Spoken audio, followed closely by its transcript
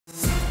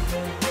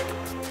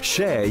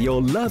Share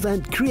your love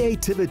and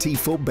creativity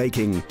for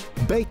baking.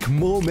 Bake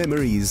more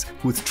memories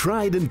with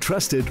tried and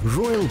trusted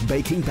Royal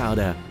Baking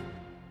Powder.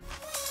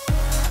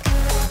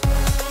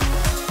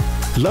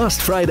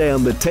 Last Friday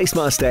on the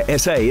Tastemaster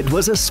SA, it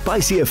was a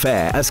spicy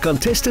affair as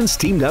contestants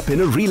teamed up in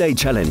a relay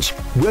challenge.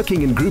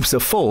 Working in groups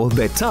of 4,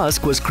 their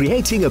task was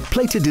creating a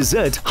plated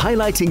dessert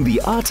highlighting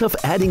the art of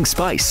adding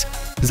spice.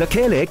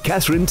 Zakele,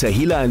 Catherine,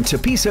 Tahila and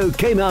Chapiso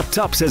came out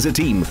tops as a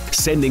team,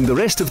 sending the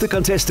rest of the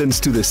contestants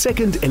to the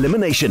second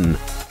elimination.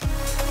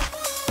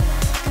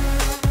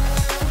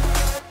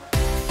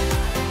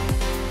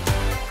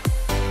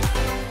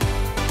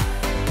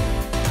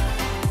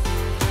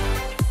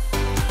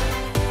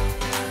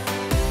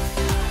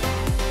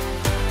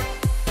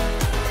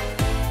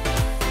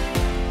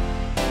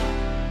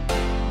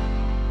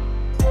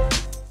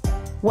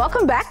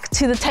 Welcome back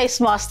to the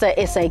Tastemaster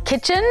SA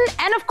Kitchen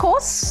and of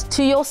course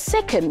to your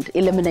second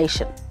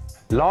elimination.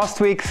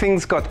 Last week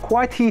things got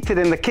quite heated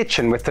in the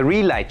kitchen with the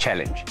relay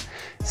challenge.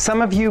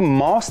 Some of you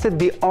mastered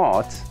the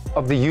art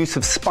of the use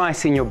of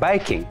spice in your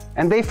baking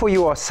and therefore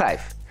you are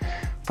safe.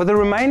 For the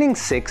remaining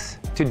 6,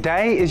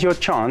 today is your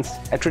chance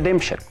at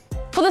redemption.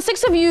 For the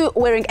 6 of you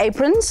wearing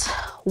aprons,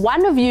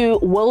 1 of you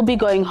will be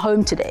going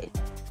home today.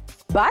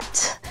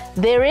 But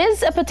there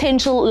is a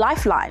potential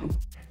lifeline.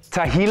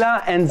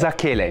 Tahila and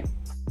Zakele,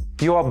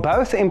 you are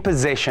both in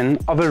possession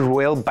of a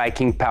Royal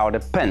Baking Powder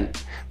pin.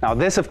 Now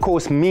this of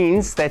course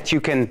means that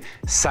you can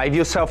save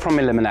yourself from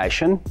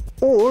elimination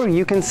or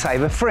you can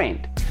save a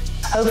friend.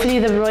 Hopefully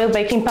the Royal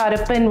Baking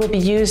Powder pin will be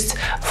used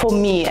for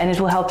me and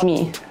it will help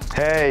me.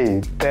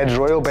 Hey, that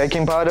Royal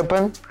Baking Powder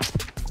pin?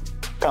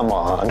 Come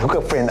on, hook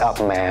a friend up,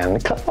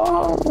 man, come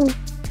on.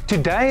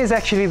 Today is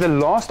actually the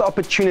last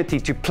opportunity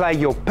to play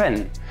your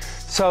pin.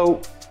 So,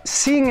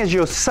 seeing as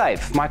you're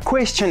safe, my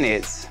question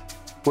is,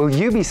 will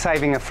you be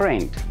saving a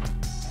friend?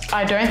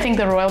 I don't think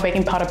the Royal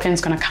Baking Powder pin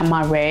is going to come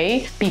my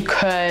way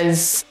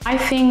because I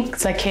think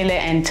Zakele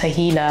and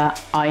Tahila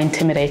are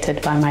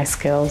intimidated by my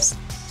skills.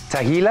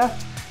 Tahila,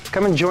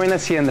 come and join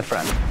us here in the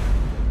front.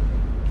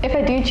 If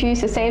I do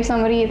choose to save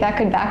somebody, that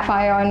could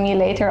backfire on me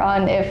later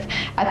on if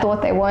I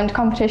thought they weren't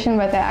competition,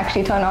 but they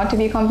actually turn out to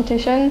be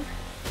competition.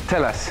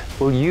 Tell us,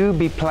 will you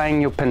be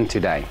playing your pin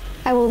today?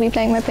 I will be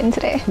playing my pin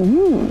today.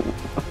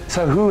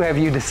 So who have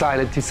you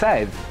decided to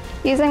save?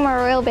 Using my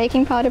Royal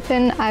Baking Powder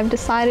pin, I've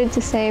decided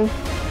to save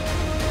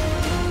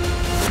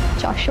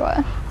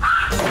Joshua.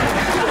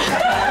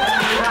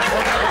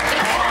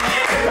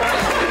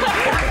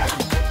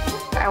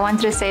 I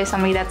wanted to save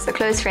somebody that's a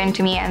close friend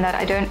to me and that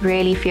I don't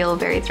really feel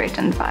very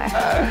threatened by.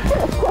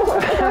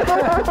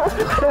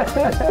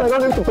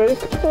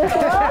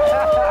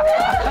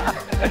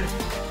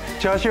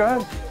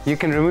 Joshua, you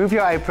can remove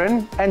your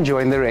apron and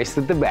join the rest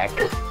at the back.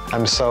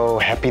 I'm so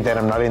happy that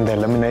I'm not in the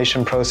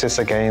elimination process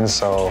again,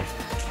 so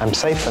I'm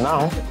safe for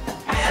now.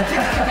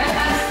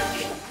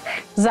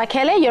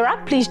 Zakele, you're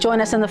up. Please join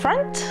us in the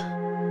front.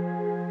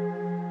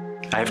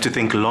 I have to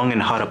think long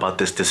and hard about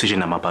this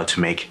decision I'm about to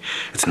make.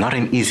 It's not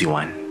an easy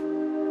one.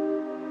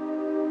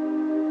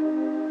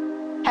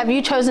 Have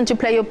you chosen to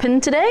play your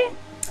pin today?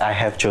 I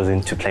have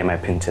chosen to play my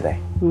pin today.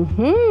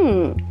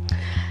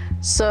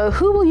 So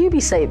who will you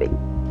be saving?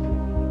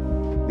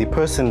 The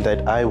person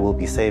that I will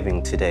be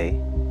saving today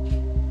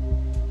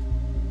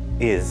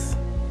is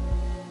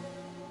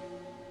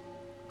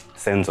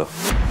Senzo.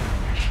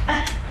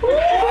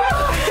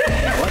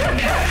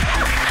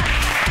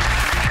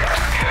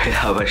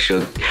 I was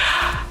shocked.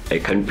 I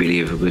can't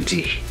believe it.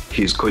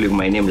 He's calling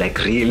my name like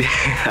really.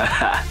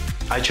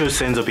 I chose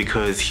Senzo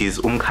because he's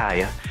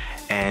Umkhaya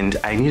and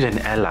I need an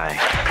ally.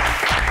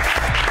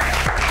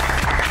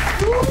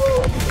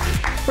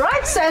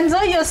 Right,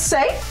 Senzo, you're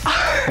safe.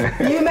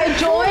 You may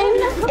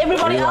join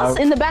everybody else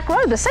in the back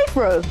row, the safe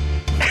row.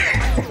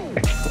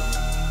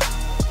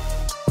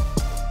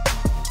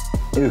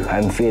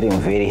 I'm feeling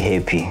very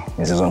happy.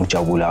 This is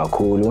ngijabula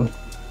kakhulu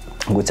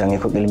ukuthi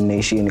angekho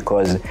elimination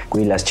because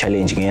kwi-last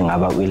challenge ngeke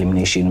ngaba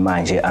kwi-elimination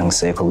manje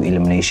angisekho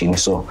kwi-elimination,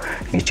 so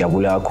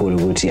ngijabula kakhulu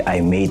ukuthi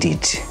I made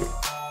it.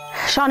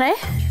 Shane,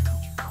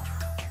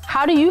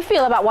 how do you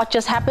feel about what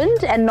just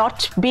happened and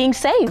not being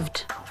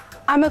saved?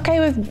 I'm okay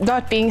with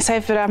not being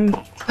safe, but I'm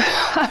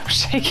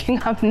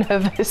shaking, I'm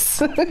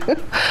nervous.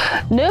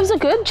 Nerves are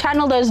good,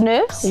 channel those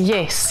nerves.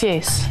 Yes,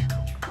 yes.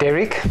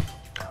 Derek,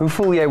 hoe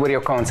voel jy oor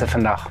jou kanse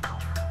vandag?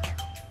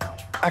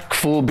 Ek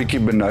voel bietjie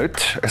benoud.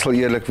 Ek sal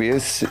eerlik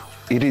wees,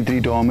 hierdie 3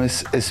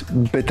 dames is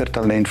bitter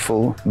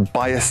talentvol,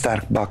 baie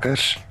sterk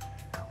bakkers.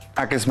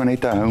 Ek is maar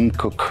net 'n home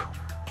cook.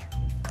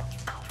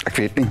 Ek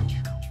weet nie.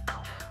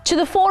 To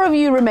the 4 of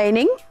you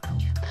remaining,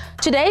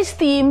 today's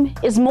theme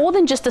is more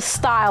than just a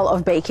style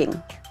of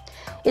baking.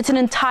 It's an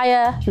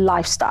entire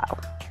lifestyle.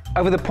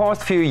 Over the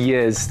past few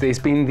years, there's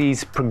been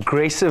these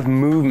progressive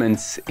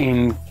movements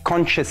in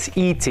conscious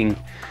eating,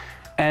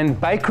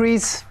 and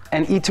bakeries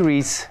and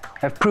eateries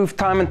have proved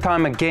time and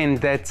time again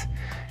that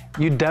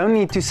you don't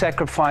need to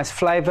sacrifice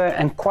flavor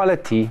and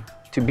quality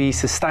to be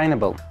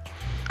sustainable.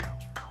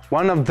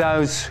 One of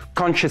those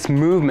conscious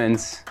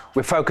movements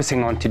we're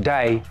focusing on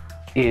today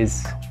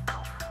is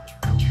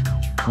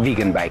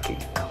vegan baking.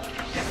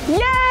 Yay!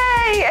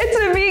 It's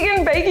a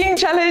vegan baking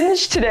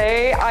challenge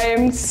today. I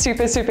am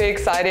super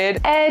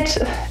excited. It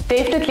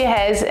definitely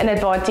has an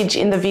advantage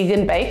in the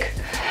vegan bake,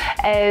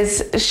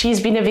 as she's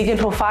been a vegan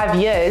for 5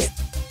 years.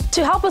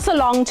 To help us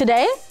along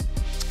today,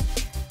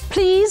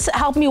 please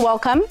help me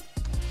welcome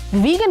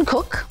vegan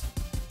cook,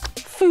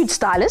 food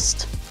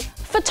stylist,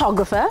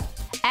 photographer,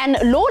 and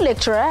law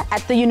lecturer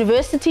at the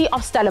University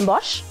of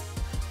Stellenbosch,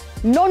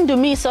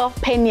 Nondumiso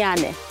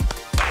Penyane.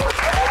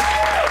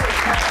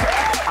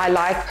 I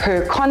like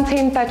her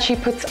content that she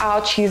puts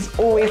out. She's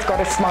always got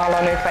a smile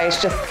on her face,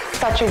 just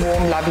such a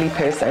warm, lovely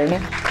person.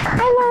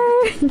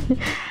 Hello!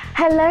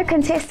 Hello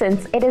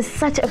contestants, it is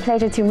such a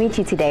pleasure to meet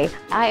you today.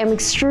 I am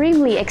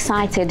extremely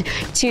excited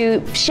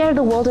to share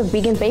the world of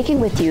vegan baking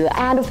with you,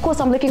 and of course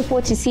I'm looking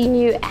forward to seeing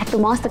you at the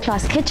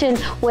Masterclass Kitchen,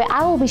 where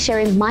I will be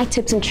sharing my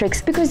tips and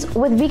tricks, because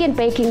with vegan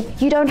baking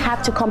you don't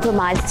have to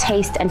compromise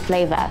taste and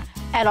flavor.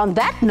 And on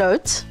that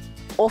note,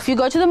 off you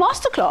go to the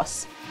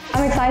Masterclass.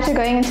 I'm excited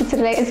going into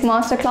today's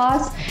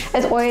masterclass.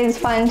 It's always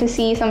fun to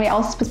see somebody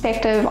else's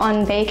perspective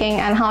on baking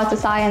and how it's a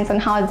science and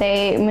how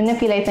they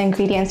manipulate the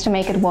ingredients to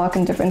make it work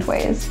in different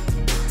ways.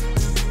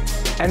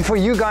 And for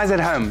you guys at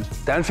home,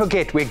 don't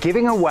forget we're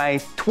giving away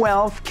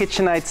 12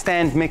 KitchenAid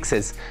stand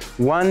mixes,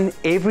 one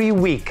every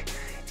week.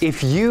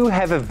 If you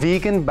have a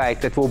vegan bake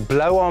that will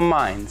blow our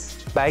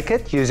minds, bake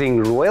it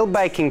using royal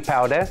baking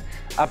powder,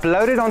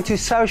 upload it onto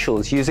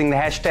socials using the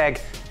hashtag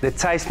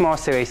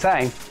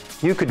 #TheTasteMasterSA.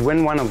 You could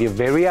win one of your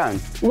very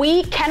own.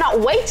 We cannot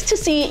wait to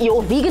see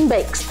your vegan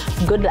bakes.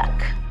 Good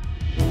luck.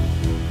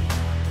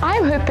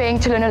 I'm hoping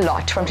to learn a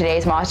lot from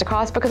today's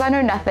masterclass because I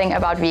know nothing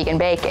about vegan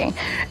baking.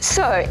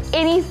 So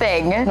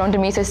anything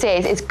Nondumiso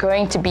says is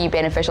going to be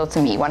beneficial to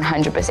me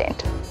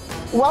 100%.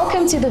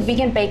 Welcome to the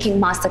Vegan Baking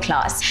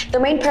Masterclass. The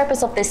main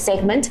purpose of this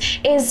segment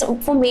is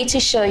for me to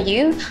show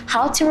you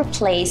how to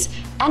replace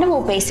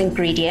animal-based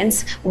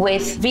ingredients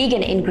with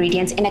vegan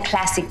ingredients in a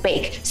classic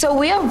bake. So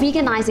we are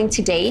veganizing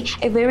today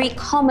a very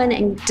common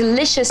and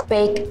delicious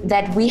bake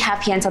that we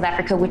have here in South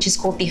Africa, which is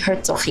called the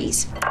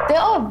hertzogies. There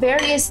are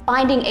various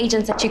binding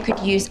agents that you could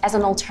use as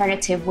an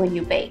alternative when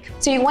you bake.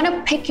 So you want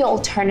to pick your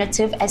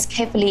alternative as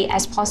carefully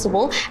as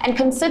possible and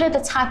consider the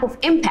type of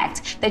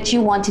impact that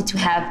you want it to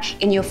have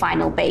in your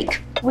final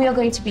bake. We are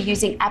going to be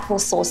using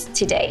applesauce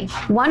today.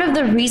 One of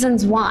the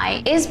reasons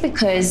why is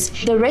because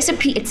the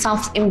recipe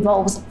itself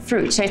involves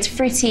fruit. So it's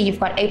fruity, you've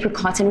got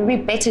apricots, and it would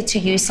be better to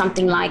use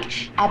something like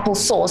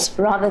applesauce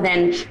rather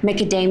than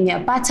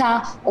macadamia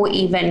butter or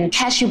even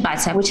cashew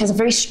butter, which has a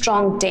very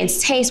strong,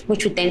 dense taste,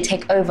 which would then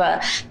take over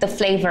the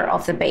flavor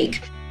of the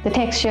bake. The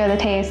texture, the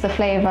taste, the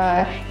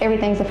flavor,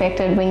 everything's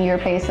affected when you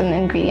replace an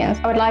ingredient.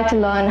 I would like to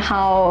learn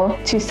how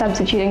to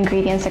substitute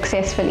ingredients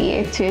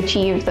successfully to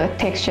achieve the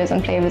textures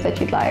and flavors that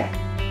you'd like.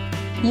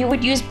 You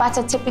would use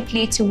butter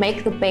typically to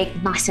make the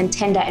bake nice and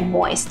tender and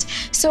moist.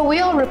 So we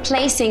are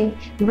replacing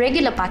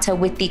regular butter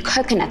with the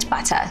coconut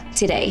butter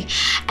today.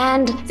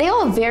 And there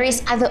are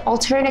various other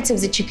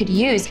alternatives that you could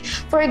use.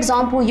 For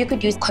example, you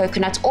could use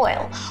coconut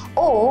oil,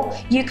 or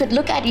you could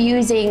look at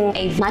using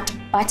a nut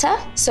butter.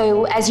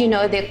 So as you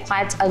know, there are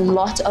quite a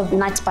lot of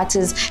nut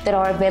butters that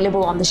are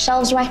available on the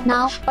shelves right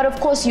now. But of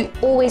course, you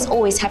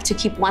always have to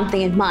keep one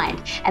thing in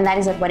mind, and that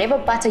is that whatever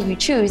butter you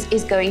choose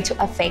is going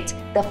to affect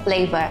the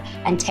flavor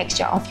and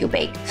texture of your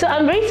bake. So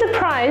I'm very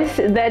surprised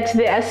that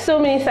there are so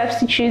many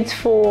substitutes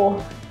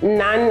for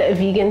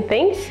non-vegan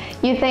things.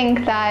 You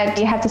think that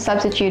you have to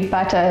substitute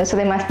butter, so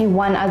there must be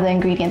one other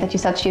ingredient that you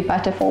substitute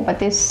butter for, but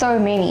there's so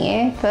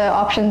many, the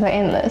options are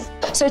endless.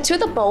 So to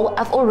the bowl,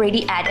 I've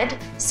already added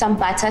some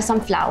butter, some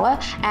flour,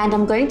 and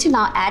I'm going to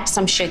now add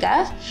some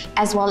sugar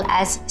as well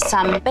as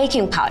some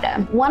baking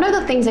powder. One of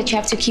the things that you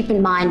have to keep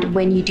in mind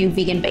when you do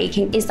vegan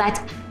baking is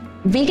that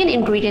vegan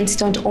ingredients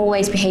don't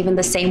always behave in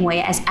the same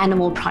way as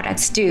animal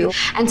products do.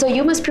 And so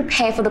you must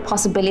prepare for the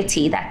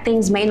possibility that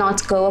things may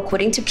not go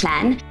according to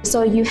plan.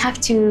 So you have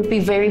to be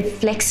very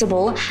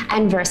flexible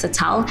and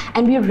versatile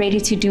and be ready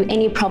to do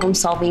any problem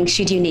solving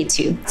should you need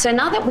to. So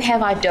now that we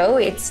have our dough,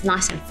 it's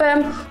nice and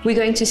firm, we're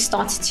going to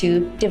start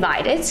to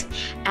divide it.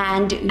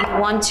 And you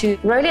want to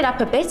roll it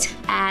up a bit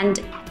and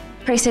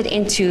press it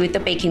into the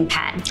baking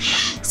pan.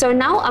 So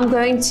now I'm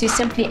going to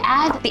simply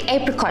add the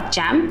apricot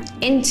jam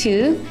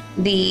into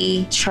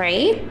the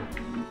tray.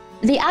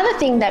 The other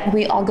thing that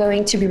we are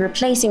going to be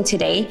replacing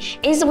today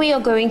is we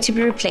are going to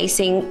be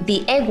replacing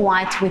the egg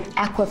white with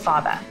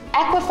aquafaba.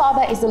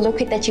 Aquafaba is the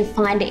liquid that you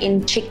find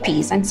in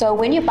chickpeas. And so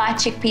when you buy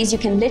chickpeas, you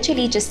can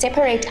literally just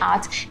separate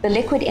out the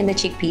liquid in the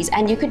chickpeas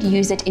and you could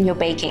use it in your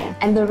baking.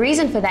 And the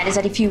reason for that is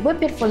that if you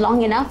whip it for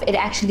long enough, it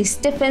actually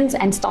stiffens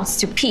and starts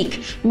to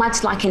peak,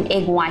 much like an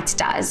egg white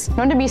does.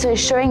 Nondumiso is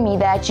showing me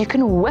that you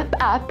can whip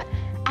up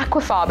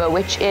aquafaba,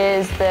 which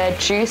is the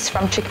juice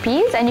from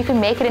chickpeas, and you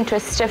can make it into a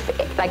stiff,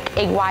 like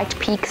egg white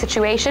peak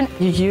situation.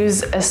 You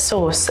use a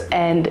sauce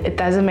and it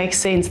doesn't make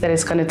sense that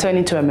it's going to turn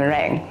into a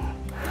meringue.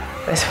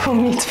 But for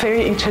me, it's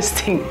very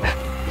interesting.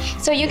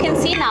 So you can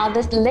see now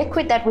this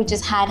liquid that we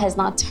just had has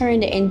now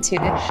turned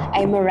into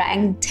a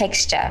meringue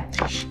texture.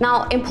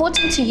 Now,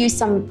 important to use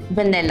some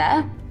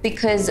vanilla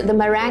because the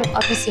meringue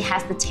obviously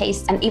has the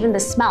taste and even the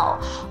smell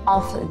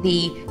of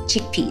the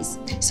chickpeas.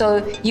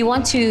 So you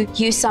want to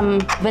use some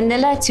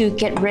vanilla to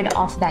get rid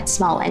of that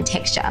smell and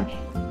texture.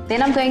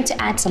 Then I'm going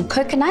to add some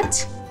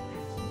coconut.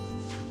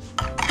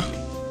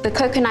 The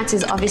coconut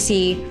is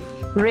obviously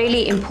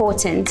really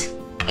important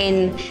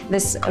in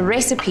this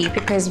recipe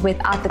because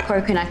without the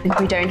coconut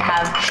we don't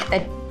have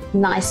that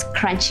nice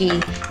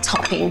crunchy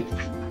topping.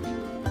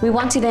 We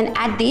want to then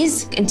add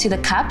these into the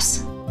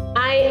cups.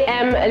 I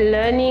am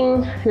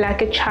learning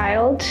like a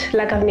child,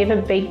 like I've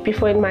never baked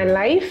before in my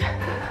life.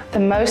 The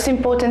most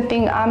important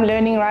thing I'm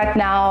learning right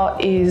now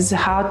is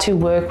how to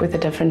work with the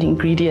different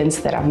ingredients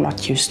that I'm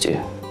not used to.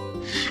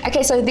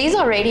 Okay, so these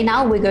are ready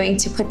now. We're going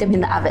to put them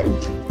in the oven.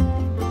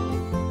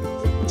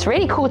 It's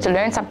really cool to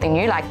learn something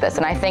new like this,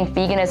 and I think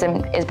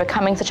veganism is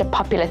becoming such a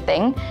popular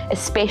thing,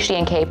 especially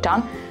in Cape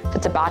Town, so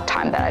it's about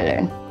time that I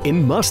learn.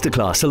 In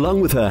Masterclass,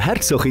 along with her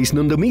hertzogies,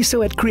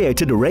 Nondomiso had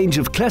created a range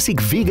of classic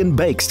vegan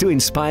bakes to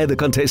inspire the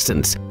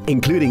contestants,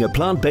 including a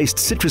plant-based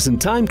citrus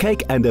and thyme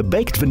cake and a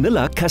baked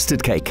vanilla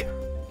custard cake.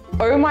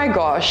 Oh my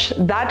gosh,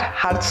 that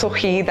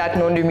hertzogie that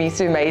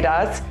Nondomiso made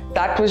us,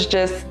 that was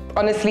just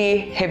honestly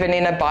heaven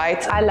in a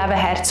bite. I love a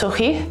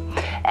hertzogie,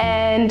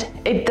 and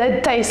it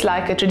did taste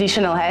like a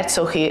traditional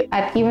hertzogie.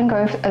 I'd even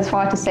go as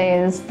far to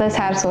say is this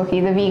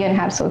hertzogie, the vegan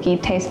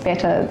hertzogie, tastes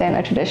better than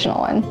a traditional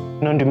one.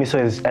 Nondomiso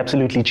has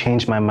absolutely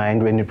changed my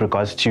mind when it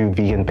regards to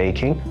vegan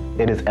baking.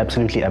 It is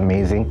absolutely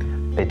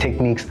amazing. The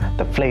techniques,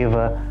 the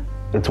flavor,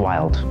 it's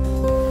wild.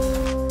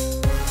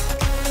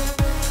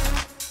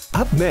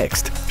 Up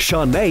next,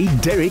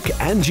 Shanae, Derek,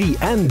 Angie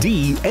and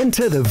Dee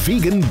enter the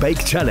Vegan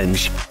Bake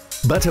Challenge.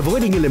 But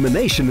avoiding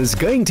elimination is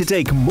going to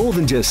take more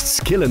than just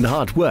skill and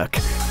hard work.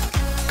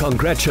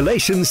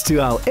 Congratulations to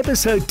our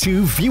Episode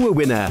 2 viewer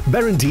winner,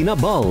 Barandina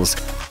Balls,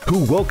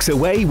 who walks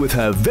away with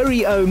her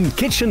very own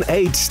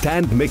KitchenAid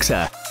stand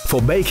mixer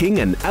for baking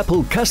an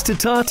apple custard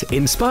tart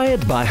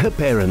inspired by her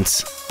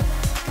parents.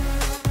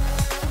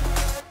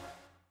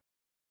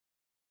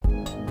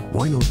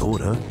 Why not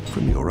order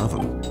from your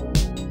oven?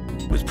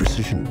 With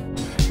precision,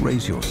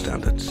 raise your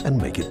standards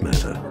and make it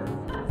matter.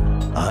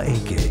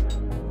 AEG.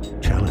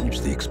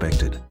 Challenge the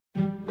expected.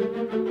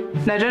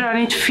 Nou dat daar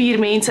net 4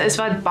 mense is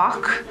wat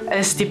bak,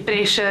 is die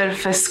pressure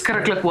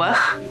verskriklik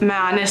hoog. My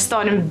hande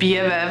staan in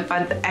bewe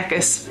want ek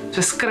is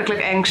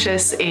verskriklik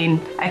anxious en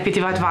ek weet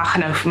nie wat wag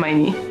nou vir my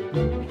nie.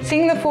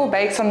 Seeing the 4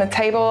 bakes on the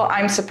table,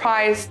 I'm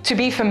surprised to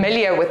be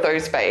familiar with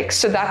those bakes,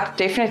 so that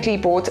definitely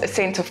brought a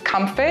sense of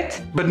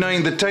comfort. But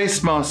knowing the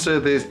taste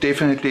master, there's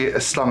definitely a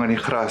slang in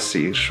die gras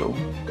hier so.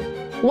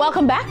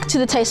 Welcome back to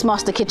the Taste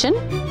Master Kitchen.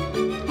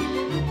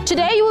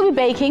 Today you will be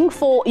baking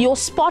for your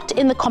spot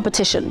in the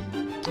competition,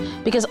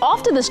 because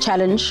after this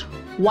challenge,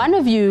 one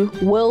of you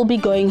will be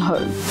going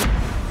home.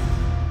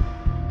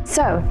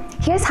 So,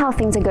 here's how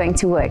things are going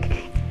to work.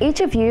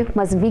 Each of you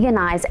must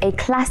veganize a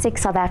classic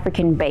South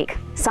African bake.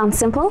 Sounds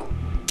simple?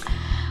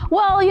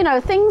 Well, you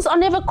know, things are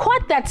never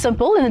quite that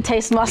simple in the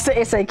Taste Master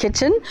SA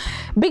Kitchen,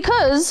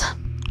 because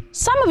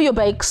some of your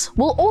bakes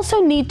will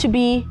also need to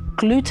be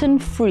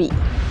gluten-free.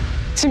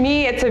 To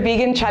me, it's a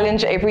vegan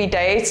challenge every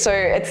day, so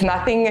it's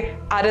nothing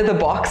out of the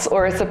box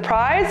or a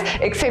surprise,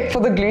 except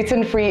for the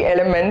gluten-free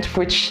element,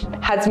 which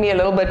has me a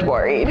little bit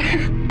worried.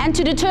 And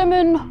to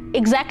determine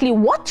exactly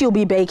what you'll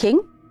be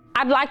baking,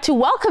 I'd like to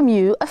welcome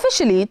you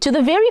officially to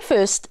the very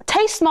first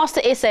Taste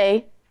Master SA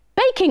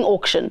baking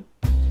auction.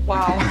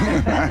 Wow.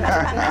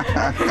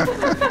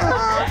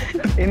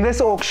 In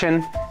this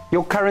auction,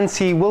 your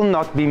currency will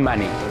not be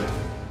money.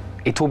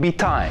 It will be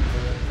time.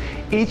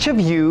 Each of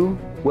you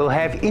will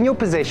have in your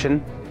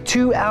possession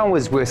 2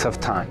 hours worth of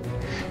time.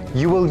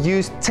 You will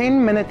use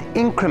 10-minute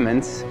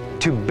increments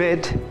to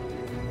bid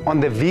on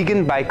the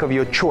vegan bake of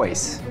your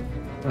choice.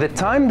 The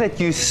time that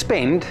you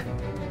spend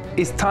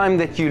is time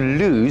that you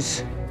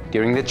lose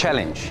during the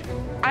challenge.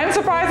 I'm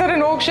surprised at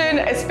an auction,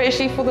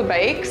 especially for the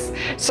bakes,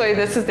 so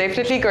this is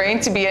definitely going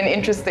to be an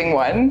interesting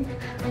one.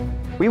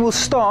 We will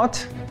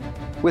start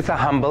with a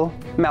humble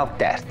milk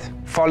tart,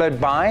 followed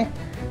by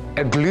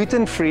a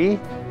gluten-free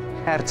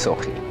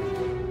hertzogie.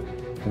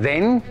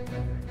 Then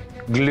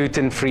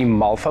gluten-free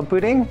malva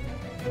pudding,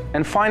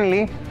 and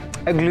finally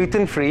a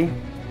gluten-free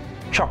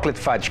chocolate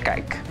fudge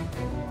cake.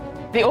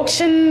 The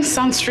auction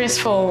sounds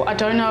stressful. I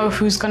don't know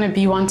who's going to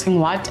be wanting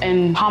what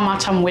and how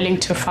much I'm willing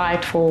to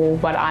fight for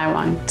what I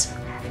want.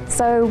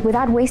 So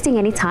without wasting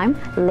any time,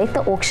 let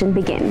the auction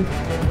begin.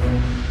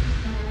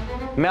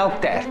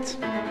 Milk tart.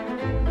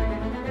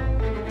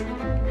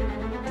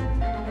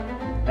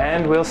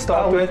 And we'll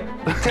start with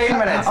 10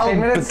 minutes. 10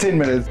 minutes. 10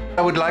 minutes.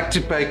 I would like to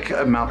bake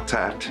a milk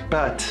tart,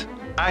 but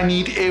I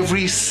need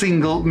every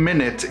single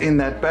minute in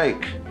that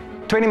bake.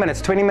 20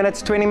 minutes, 20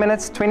 minutes, 20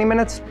 minutes, 20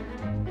 minutes.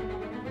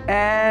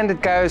 And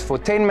it goes for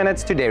 10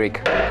 minutes to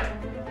Derek.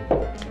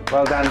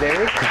 Well done,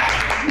 Derek.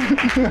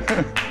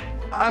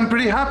 I'm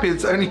pretty happy.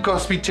 It's only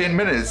cost me 10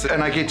 minutes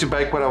and I get to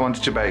bake what I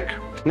wanted to bake.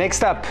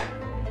 Next up,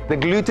 the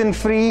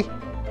gluten-free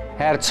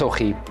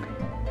hertzogie.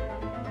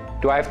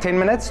 Do I have 10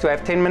 minutes? Do I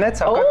have 10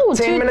 minutes? I've got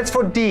 10 minutes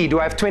for D. Do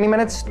I have 20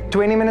 minutes?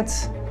 20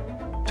 minutes?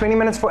 20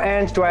 minutes for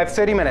Ange. Do I have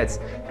 30 minutes?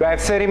 Do I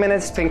have 30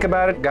 minutes? Think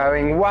about it.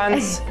 Going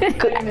once.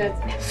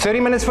 30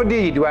 minutes for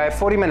D. Do I have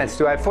 40 minutes?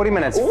 Do I have 40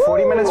 minutes?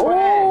 40 minutes for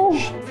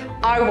Ange.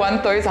 I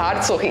want those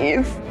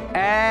hartsochies.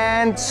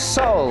 And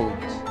sold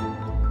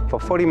for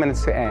 40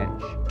 minutes to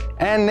Ange.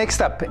 And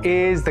next up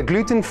is the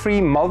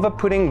gluten-free Malva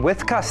pudding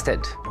with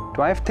custard.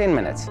 Do I have 10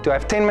 minutes? Do I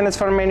have 10 minutes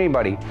from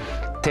anybody?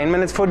 10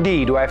 minutes for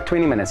D. Do I have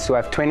 20 minutes? Do I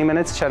have 20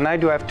 minutes? Shania,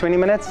 do I have 20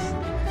 minutes?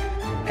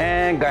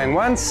 And going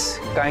once,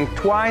 going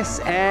twice,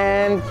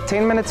 and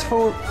 10 minutes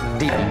for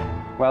D.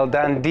 Well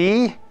done,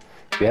 D.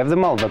 You have the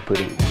Malva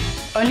pudding.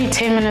 Only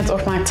 10 minutes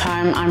of my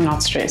time, I'm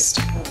not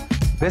stressed.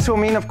 This will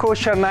mean, of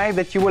course, Shania,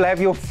 that you will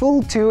have your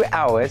full 2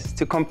 hours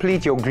to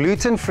complete your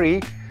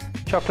gluten-free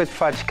chocolate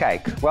fudge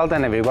cake. Well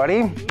done,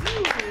 everybody.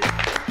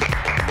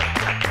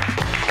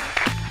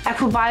 Ek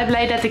voel baie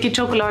bly dat ek die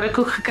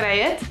sjokoladekoek gekry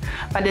het,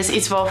 want dis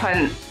iets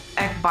waarvan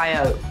ek baie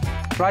hou.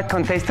 Right,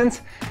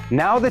 contestants,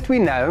 now that we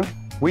know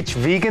which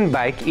vegan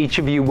bake each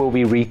of you will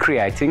be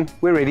recreating,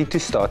 we're ready to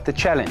start the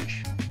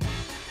challenge.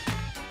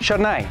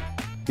 Shania,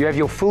 you have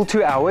your full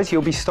 2 hours.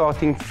 You'll be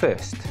starting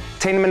first.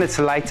 10 minutes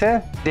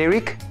later,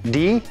 Derek,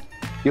 D,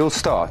 you'll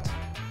start.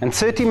 And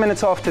 30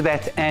 minutes after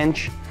that,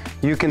 Ange,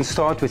 you can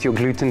start with your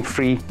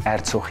gluten-free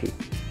hartsochie.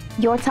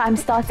 Your time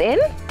starts in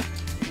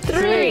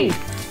 3,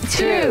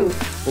 2,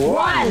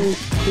 1.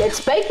 Let's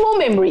bake more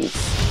memories.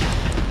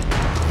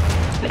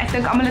 Ek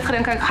dink almal het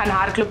gedink ek gaan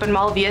hardloop en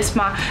mal wees,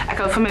 maar ek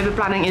hou van my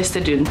beplanning eers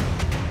te doen.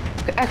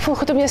 Ek voel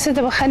goed om eers te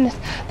begin.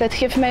 Dit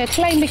gee vir my 'n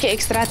klein bietjie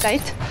ekstra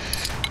tyd.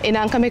 En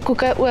dan kan my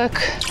koeke ook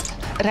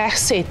reg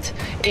set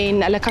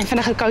en hulle kan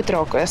vinniger koud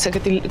raak as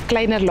ek dit 'n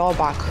kleiner laag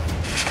bak.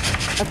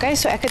 Okay,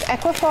 so ek het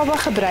aquafaba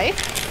gebruik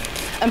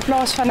in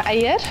plaas van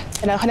eier.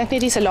 En nou gaan ek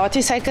net die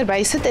salatiesuyker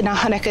bysit en dan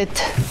gaan ek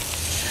dit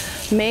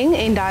meng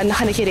en dan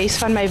gaan ek die res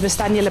van my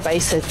bestanddele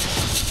bysit.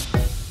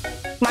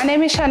 My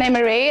name is Shania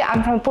Marie.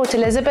 I'm from Port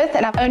Elizabeth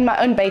and I own my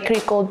own bakery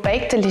called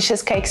Bake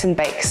Delicious Cakes and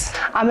Bakes.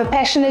 I'm a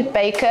passionate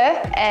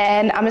baker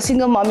and I'm a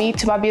single mommy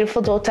to my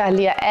beautiful daughter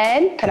Aliyah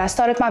Ann. And I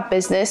started my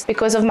business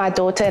because of my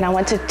daughter and I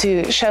wanted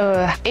to show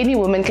her any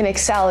woman can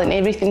excel in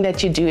everything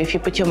that you do if you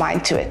put your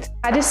mind to it.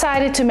 I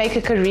decided to make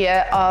a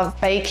career of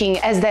baking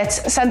as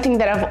that's something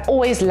that I've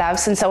always loved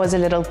since I was a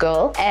little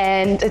girl.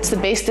 And it's the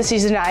best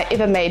decision I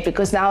ever made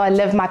because now I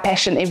live my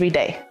passion every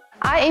day.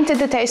 I entered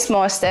the Taste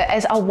Master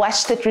as I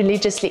watched it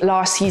religiously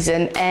last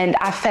season and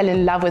I fell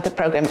in love with the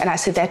program and I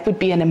said that would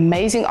be an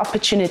amazing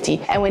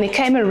opportunity. And when it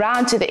came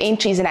around to the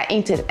entries and I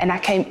entered and I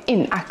came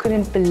in, I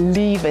couldn't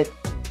believe it.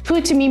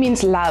 Food to me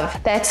means love.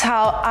 That's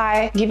how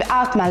I give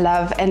out my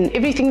love, and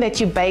everything that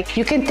you bake,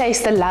 you can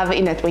taste the love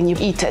in it when you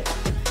eat it.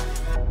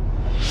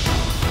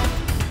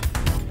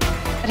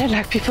 I don't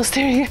like people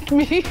staring at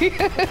me.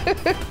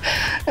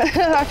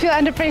 I feel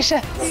under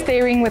pressure.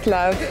 Staring with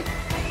love.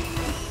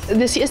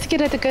 Dis die eerste keer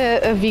dat ek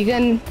 'n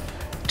vegan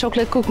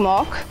chocolate koek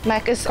maak, maar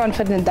ek is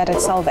confident dat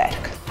dit sal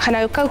werk. Ek gaan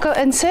nou kakao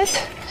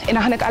insit en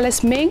dan gaan ek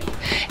alles meng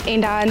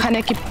en dan gaan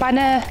ek die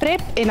panne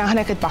prep en dan gaan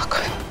ek dit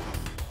bak.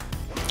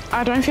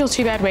 I don't feel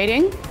too bad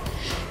waiting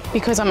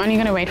because I'm only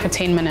going to wait for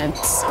 10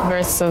 minutes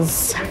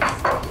versus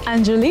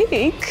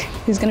Angelique,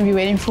 who's going to be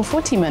waiting for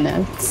 40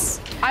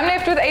 minutes. I'm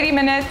left with 80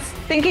 minutes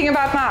thinking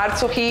about my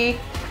hartsochie.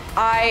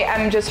 I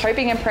am just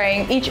hoping and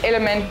praying each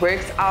element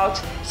works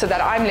out so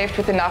that I'm left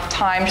with enough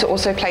time to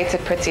also plate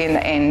it pretty in the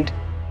end.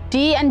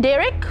 Dee and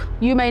Derek,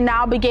 you may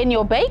now begin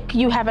your bake.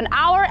 You have 1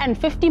 hour and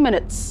 50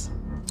 minutes.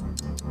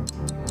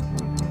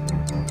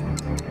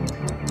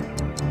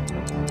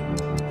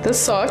 This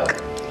sock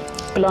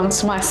belongs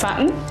to my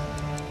son,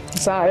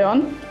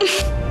 Zion.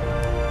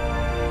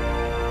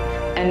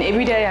 And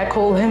every day I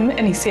call him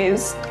and he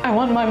says, I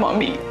want my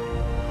mommy.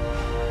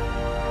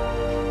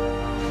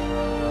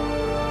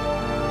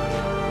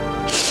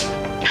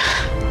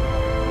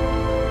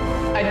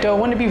 I don't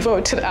want to be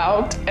voted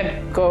out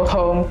and go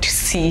home to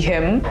see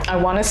him. I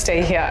want to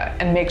stay here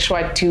and make sure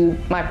I do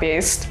my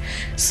best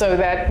so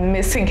that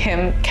missing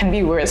him can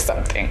be worth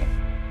something.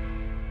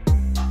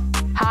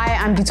 Hi,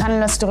 I'm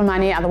Dutanela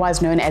Storomani,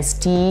 otherwise known as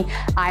Dee.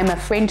 I'm a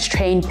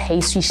French-trained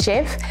pastry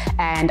chef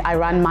and I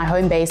run my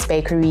home-based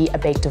bakery, A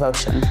Baked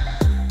Devotion.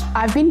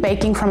 I've been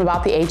baking from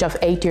about the age of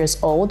 8 years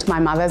old. My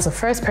mother is the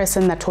first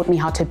person that taught me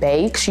how to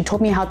bake. She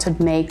taught me how to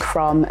make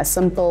from a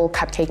simple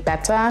cupcake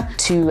batter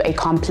to a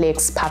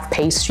complex puff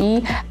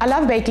pastry. I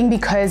love baking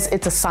because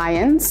it's a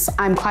science.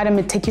 I'm quite a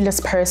meticulous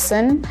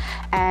person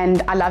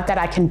and I love that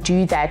I can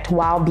do that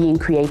while being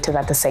creative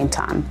at the same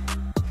time.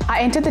 I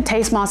entered the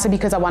Taste Master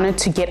because I wanted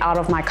to get out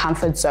of my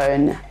comfort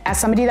zone. As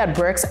somebody that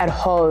works at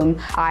home,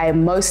 I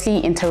mostly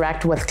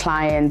interact with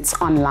clients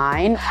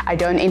online. I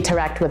don't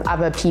interact with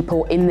other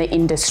people in the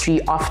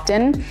industry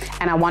often,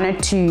 and I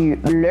wanted to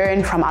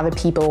learn from other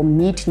people,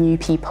 meet new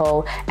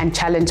people, and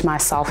challenge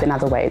myself in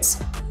other ways.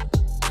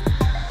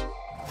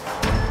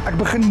 Ek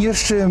begin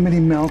eers met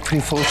die melk vir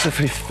die volse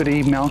vir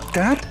die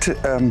melktert.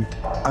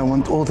 I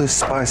want all the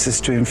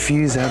spices to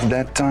infuse at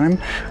that time.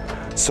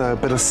 So a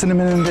bit of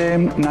cinnamon in there,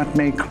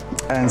 nutmeg,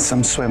 and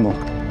some soy milk.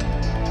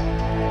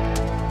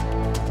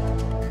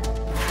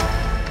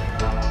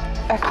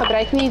 Ek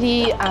gebruik nie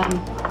die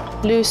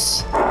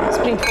loose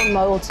springform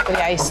molds by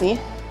die huis nie.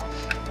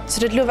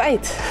 So dit loop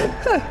uit.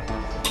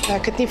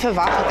 Ek het nie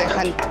verwag dat ek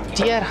gaan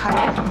deurgaan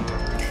nie.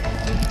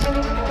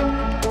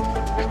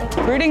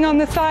 Rooting on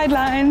the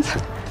sidelines.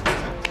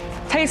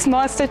 Taste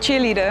master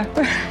cheerleader.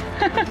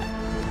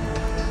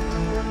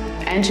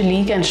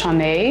 Angelique and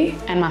Shanae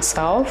and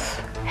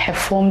myself have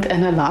formed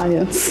an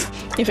alliance.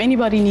 If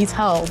anybody needs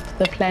help,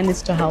 the plan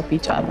is to help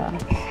each other.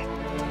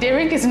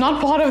 Derek is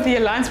not part of the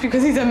alliance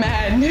because he's a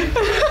man.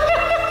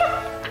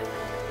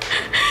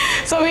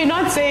 So we're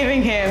not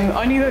saving him,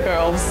 only the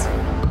girls.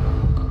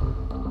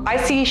 I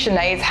see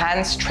Shanae's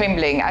hands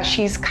trembling as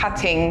she's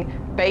cutting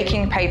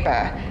baking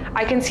paper.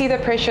 I can see the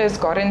pressure has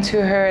got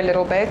into her a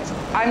little bit.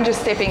 I'm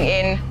just stepping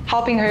in,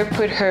 helping her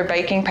put her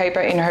baking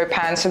paper in her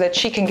pan so that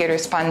she can get her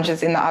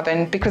sponges in the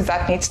oven because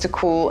that needs to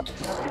cool.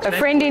 A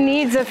friend in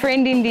need's a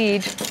friend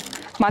indeed.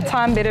 My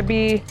time better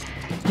be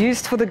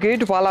used for the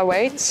good while I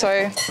wait,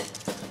 so.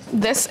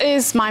 This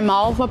is my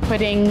malva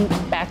pudding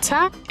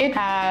batter. It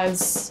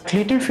has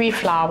gluten-free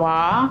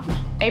flour,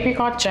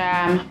 apricot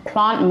jam,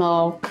 plant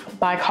milk,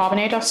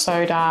 bicarbonate of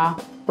soda,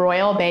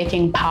 royal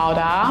baking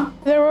powder.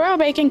 The royal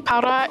baking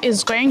powder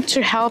is going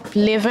to help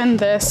leaven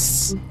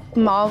this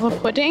malva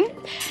pudding,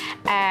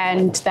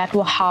 and that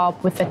will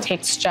help with the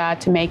texture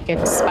to make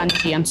it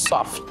spongy and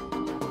soft.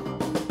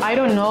 I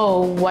don't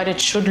know what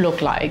it should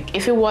look like.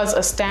 If it was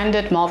a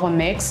standard malva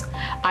mix,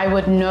 I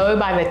would know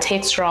by the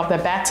texture of the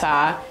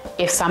batter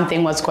if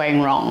something was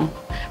going wrong.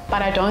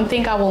 But I don't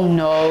think I will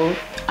know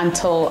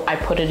until I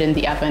put it in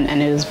the oven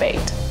and it is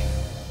baked.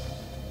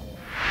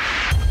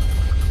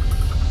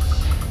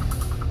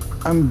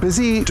 I'm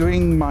busy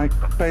doing my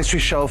pastry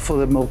shell for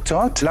the milk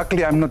tart.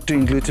 Luckily, I'm not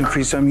doing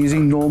gluten-free, so I'm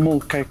using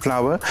normal cake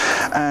flour,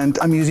 and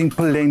I'm using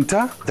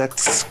polenta.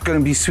 That's going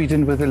to be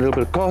sweetened with a little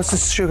bit of caster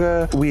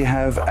sugar. We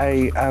have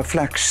a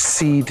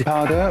flaxseed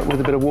powder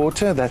with a bit of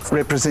water that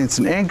represents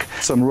an egg.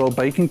 Some raw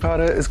baking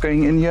powder is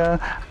going in here,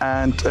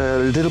 and a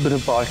little bit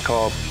of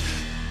bicarb.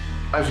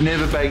 I've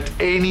never baked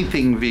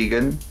anything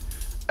vegan,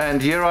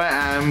 and here I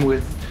am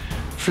with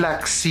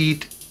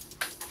flaxseed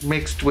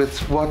mixed with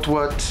what.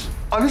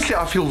 Honestly,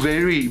 I feel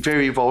very,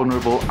 very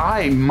vulnerable.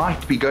 I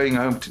might be going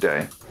home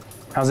today.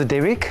 How's it,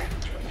 Derek?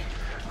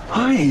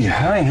 Hi.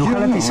 Hi, hoe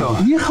gaan dit hier so?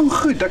 Nee, gaan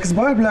goed. Ek is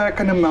baie bly ek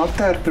kan 'n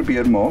melktert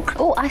probeer maak.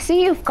 Oh, I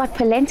see you've got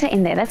polenta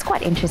in there. That's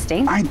quite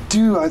interesting. I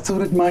do. I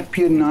thought it might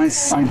be a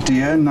nice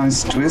idea,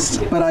 nice twist.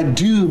 But I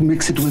do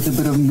mix it with a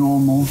bit of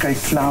normal cake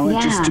flour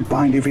just to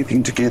bind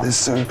everything together.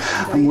 So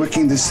I'm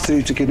working this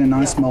through to get a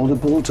nice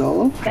moldable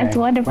dough. That's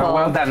wonderful.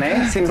 Well done,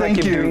 eh? Seems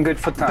like you're doing good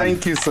for time.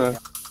 Thank you, sir.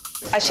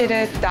 As jy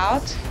dit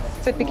doubt,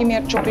 sit 'n bietjie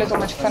meer chocolate om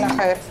dit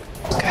vinniger.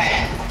 Okay.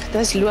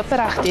 Dis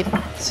loperig dit.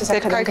 Soos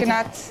dit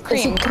coconut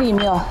cream. Dis cream,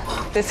 ja.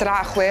 Dis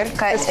reg hoor.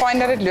 Dis fyn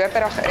dat dit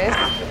loperig is.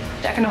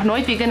 Ek het nog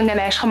nooit vegan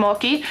ganache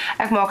gemaak nie.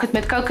 Ek maak dit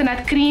met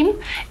coconut cream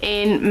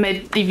en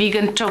met die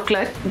vegan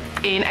chocolate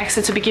en ek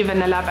sit so 'n bietjie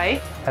vanilla by.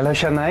 Hello,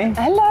 Shanae.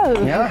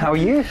 Hello. Yeah, how are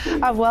you?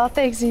 I'm well,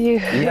 thanks you.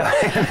 Yeah,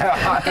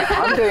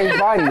 I'm doing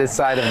fine this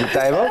side of the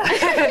table.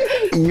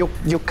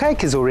 Your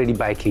cake is already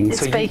baking. It's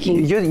so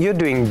baking. You're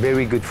doing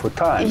very good for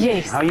time.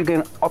 Yes. How are you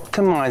going to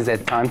optimize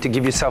that time to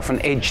give yourself an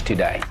edge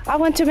today? I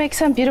want to make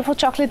some beautiful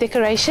chocolate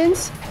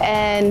decorations,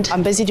 and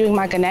I'm busy doing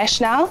my ganache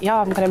now.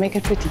 Yeah, I'm gonna make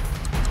it pretty.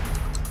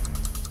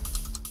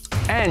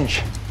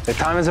 Ange, the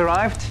time has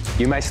arrived.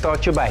 You may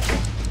start your bake.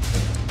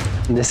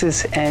 This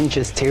is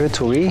Ange's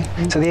territory,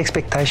 so the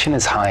expectation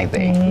is high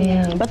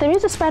there. But there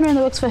is a spanner in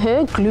the works for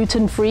her,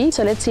 gluten-free,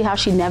 so let's see how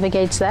she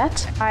navigates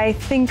that. I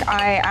think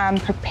I am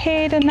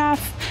prepared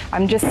enough.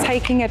 I'm just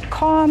taking it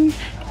calm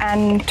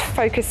and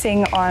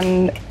focusing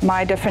on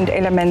my different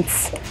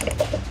elements.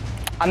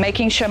 I'm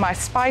making sure my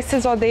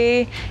spices are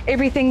there,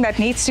 everything that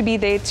needs to be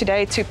there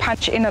today to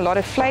punch in a lot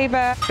of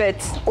flavor, but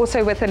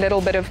also with a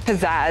little bit of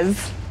pizzazz.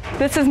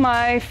 This is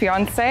my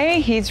fiance.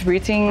 He's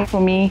rooting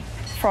for me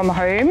from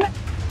home.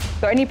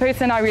 The only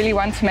person I really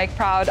want to make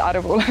proud out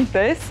of all of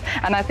this,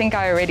 and I think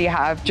I already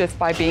have just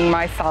by being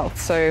myself.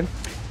 So,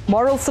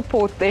 moral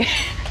support there.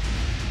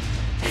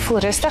 Ek voel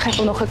rustig. Ek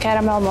wil nog 'n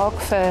karamel maak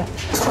vir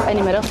in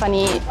die middel van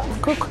die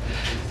koek.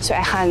 So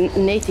ek gaan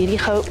net hierdie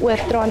gou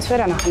oortransfer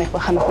en dan gaan ek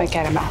begin met my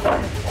karamel.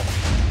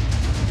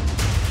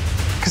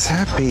 Ek is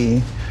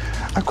happy.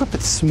 Ek hoop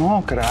dit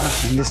smaak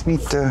reg en dis nie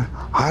te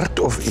hard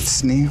of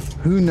iets nie.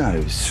 Who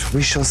knows?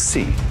 We shall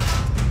see.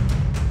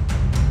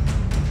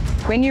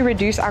 When you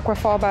reduce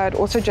aquafaba, it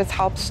also just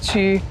helps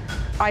to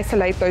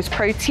isolate those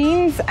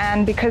proteins,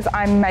 and because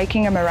I'm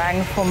making a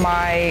meringue for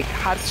my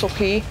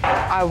hartsoki,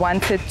 I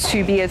want it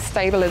to be as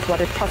stable as what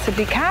it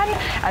possibly can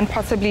and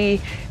possibly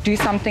do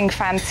something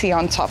fancy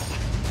on top.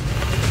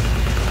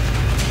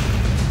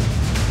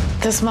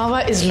 This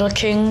malva is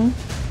looking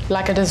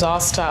like a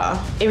disaster.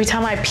 Every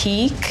time I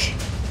peek,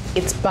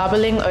 it's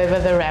bubbling over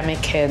the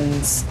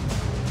ramekins.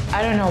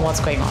 I don't know what's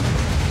going on.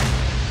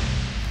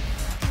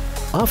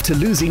 After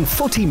losing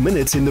 40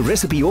 minutes in the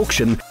recipe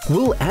auction,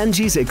 will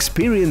Angie's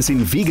experience in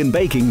vegan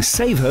baking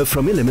save her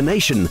from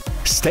elimination?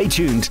 Stay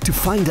tuned to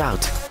find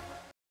out.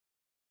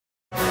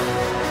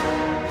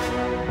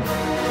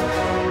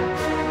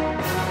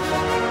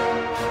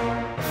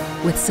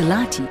 With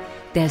Salati,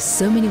 there's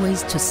so many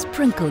ways to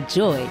sprinkle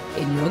joy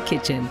in your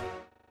kitchen.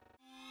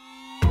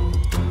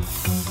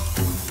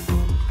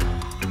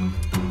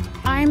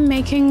 I'm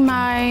making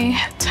my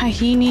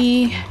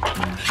tahini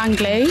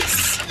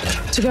anglaise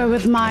to go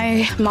with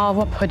my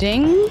malva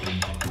pudding.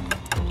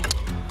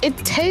 It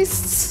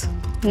tastes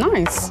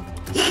nice.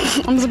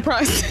 I'm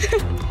surprised.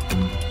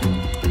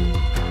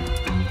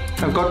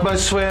 I've got my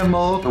soya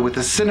milk with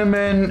the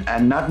cinnamon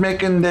and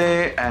nutmeg in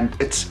there, and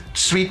it's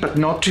sweet but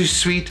not too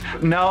sweet.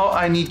 Now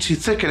I need to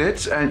thicken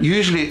it, and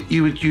usually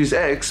you would use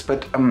eggs,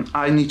 but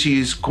I need to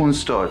use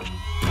cornstarch.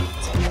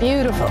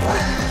 Beautiful.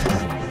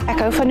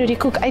 Ek hou van hoe die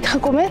koek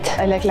uitgekom het.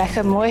 Hy lyk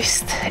lekker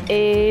moist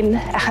en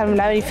ek gaan hom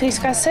nou in die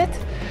vrieskas sit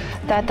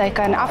dat hy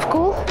kan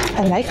afkoel.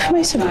 Hy lyk vir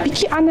my so 'n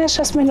bietjie anders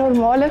as my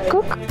normale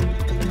koek.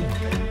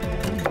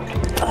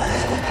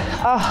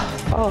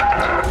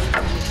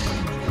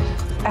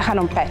 Ek gaan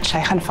hom patch,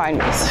 hy gaan fyn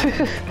wees.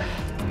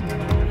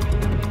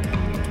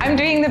 I'm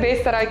doing the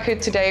best that I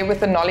could today with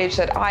the knowledge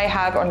that I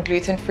have on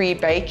gluten-free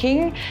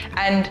baking,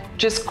 and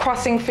just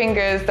crossing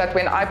fingers that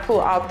when I pull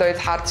out those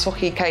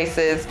hartsochi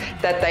cases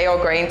that they are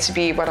going to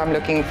be what I'm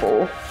looking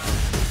for.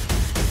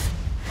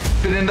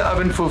 Been in the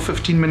oven for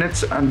 15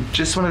 minutes and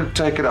just want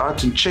to take it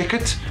out and check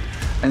it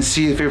and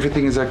see if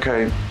everything is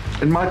okay.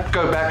 It might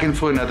go back in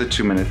for another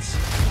 2 minutes.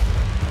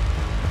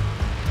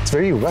 It's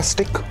very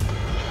rustic,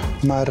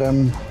 maar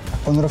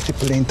ek wonder of die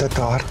polenta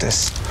te hard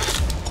is.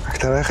 Ek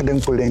het reg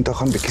gedink polenta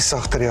gaan bietjie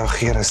sagter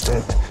reageer as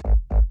dit.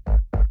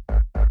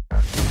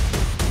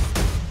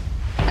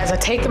 As I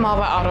take the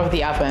malva out of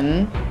the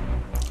oven,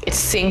 it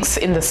sinks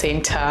in the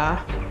center.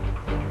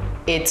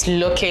 It's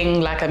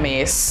looking like a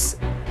mess.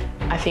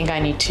 I think I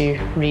need to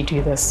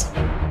redo this.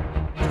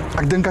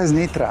 Ek dink hy's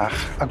net reg.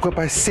 Ek hoop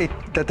hy set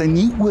dat hy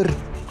nie oor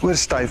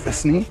styf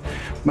is nie,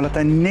 maar dat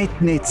hy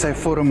net sy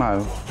vorm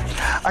hou.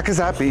 Ek is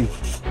happy.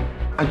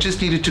 I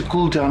just needed to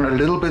cool down a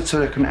little bit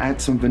so I can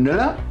add some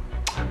vanilla,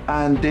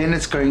 and then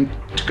it's going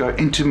to go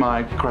into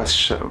my crust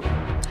show.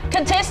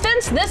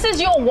 Contestants, this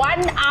is your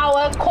 1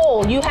 hour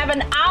call. You have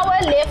an hour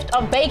left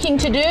of baking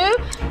to do.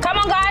 Come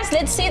on guys,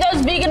 let's see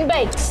those vegan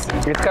bakes.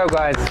 Let's go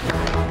guys.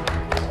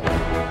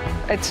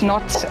 It's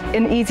not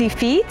an easy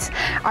feat.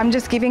 I'm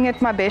just giving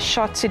it my best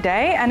shot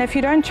today, and if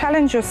you don't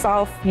challenge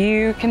yourself,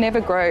 you can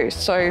never grow.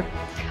 So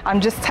I'm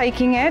just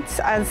taking it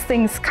as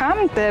things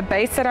come. The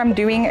base that I'm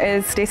doing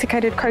is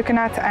desiccated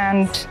coconut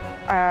and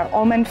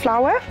almond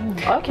flour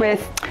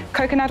with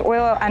coconut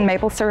oil and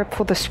maple syrup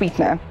for the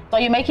sweetener. Are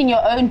you making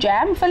your own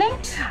jam filling?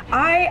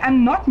 I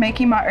am not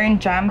making my own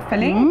jam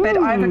filling, but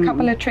I have a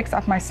couple of tricks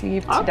up my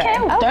sleeve today. Okay,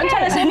 don't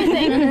tell us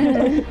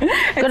anything.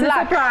 Good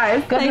luck.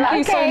 Surprise. Thank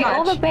you so much.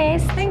 All the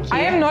best. Thank you. I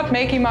am not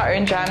making my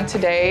own jam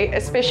today,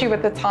 especially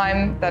with the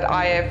time that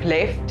I have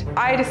left.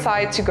 I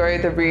decided to go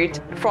the route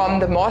from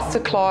the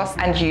masterclass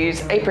and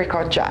use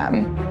apricot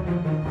jam.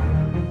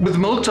 With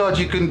milk tart,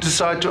 you can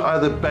decide to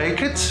either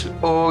bake it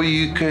or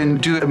you can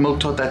do a milk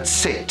tart that's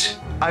set.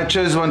 I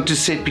chose one to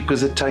set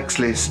because it takes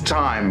less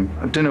time.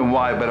 I don't know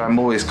why, but I'm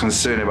always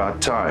concerned about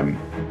time.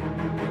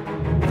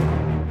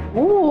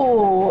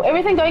 Ooh,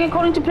 everything going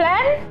according to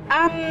plan?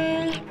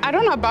 I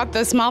don't know about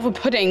this malva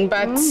pudding,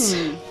 but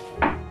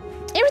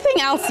everything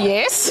else,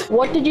 yes.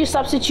 What did you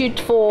substitute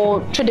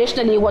for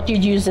traditionally what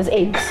you'd use as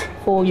eggs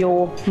for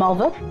your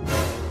malva?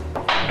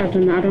 I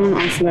don't know, I don't want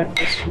to answer that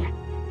question.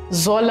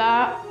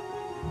 Zola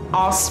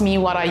asked me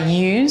what I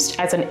used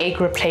as an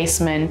egg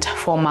replacement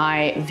for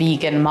my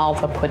vegan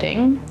malva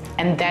pudding,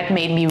 and that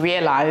made me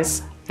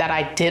realize that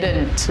I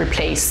didn't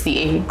replace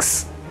the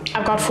eggs.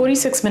 I've got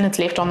 46 minutes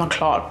left on the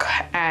clock,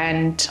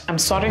 and I'm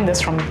starting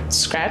this from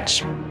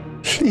scratch.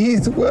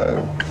 Please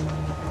work.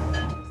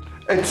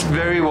 It's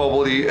very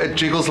wobbly. It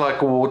jiggles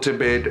like a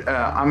waterbed.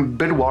 I'm a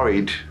bit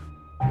worried.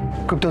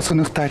 Ek hoop daar's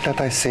genoeg tyd dat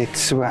hy set,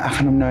 so ek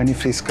gaan hom nou in die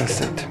vrieskas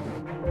sit.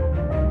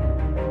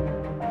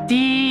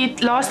 Die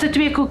laaste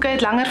 2 koeke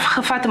het langer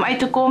gevat om uit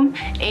te kom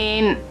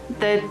en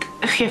dit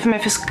gee vir my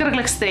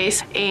verskriklik stres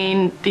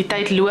en die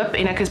tyd loop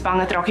en ek is bang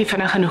dit raak nie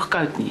vinnig genoeg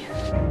koud nie.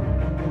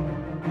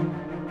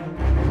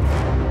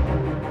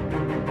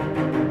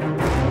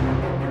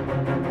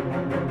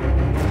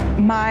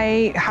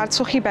 My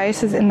hartsochi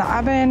base is in the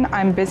oven.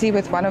 I'm busy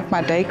with one of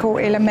my decor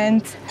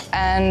elements,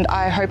 and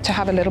I hope to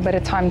have a little bit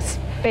of time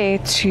spare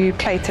to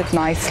plate it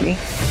nicely.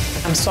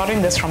 I'm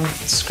starting this from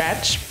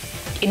scratch.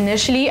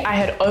 Initially, I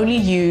had only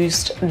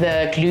used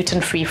the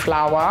gluten-free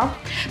flour,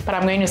 but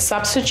I'm going to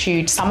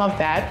substitute some of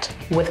that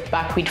with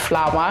buckwheat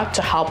flour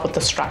to help with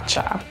the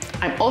structure.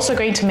 I'm also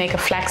going to make a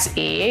flax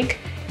egg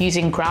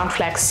using ground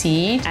flax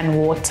seed and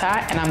water,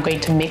 and I'm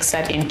going to mix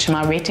that into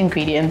my wet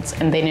ingredients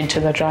and then into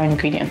the dry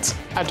ingredients.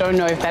 I don't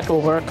know if that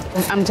will work.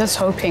 I'm just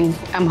hoping.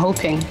 I'm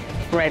hoping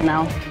right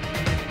now.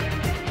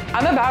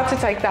 I'm about to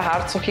take the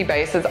hartsochi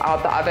bases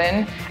out the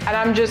oven, and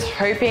I'm just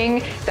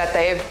hoping that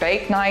they have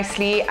baked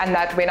nicely and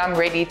that when I'm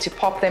ready to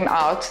pop them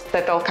out,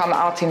 that they'll come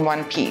out in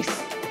one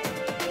piece.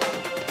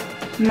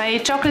 My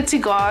chocolate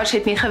cigars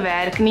het nie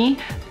gewerk nie.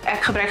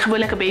 Ek gebruik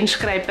gewoonlik 'n bench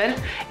scraper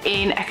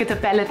en ek het 'n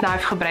palette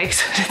knife gebruik,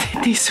 so dit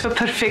het nie so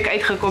perfek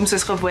uitgekom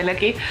soos gewoonlik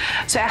nie.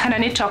 So ek gaan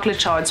nou net chocolate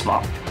shards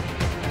maak.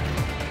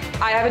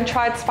 I haven't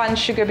tried spun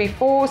sugar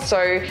before, so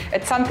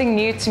it's something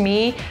new to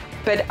me,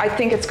 but I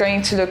think it's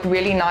going to look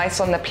really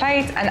nice on the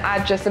plate and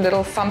add just a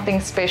little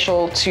something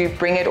special to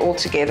bring it all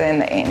together in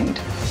the end.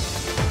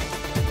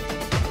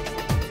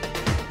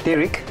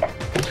 Derek,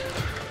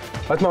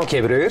 wat maak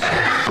jy broer?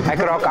 Ek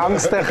raak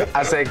angstig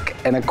as ek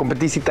in 'n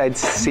kompetisietyd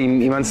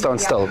sien iemand staan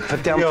stil.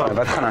 Vertel my,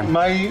 wat gaan aan?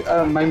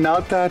 My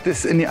melktert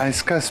is in die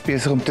yskas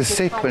besig om te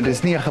set, want dit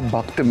is nie 'n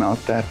gebakte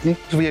melktert nie.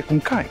 So wil jy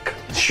kom kyk?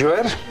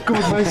 Sure. Kom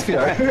ek wys vir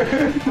jou.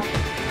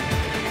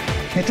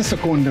 Net 'n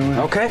sekonde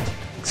hoor. Okay,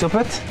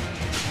 super.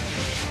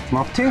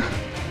 Maak toe.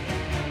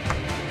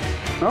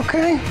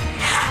 Okay.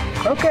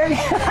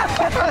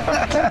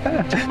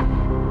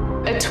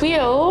 A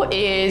tuile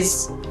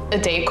is a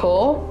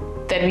decor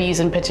that we use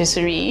in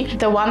patisserie.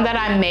 The one that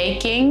I'm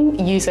making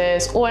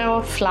uses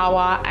oil,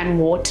 flour, and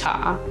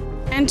water.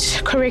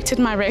 And corrected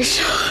my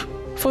ratio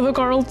for the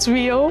coral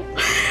tuile.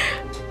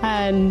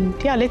 And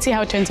yeah, let's see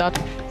how it turns out.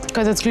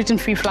 Because it's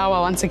gluten-free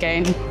flour once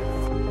again.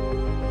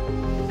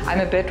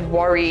 I'm a bit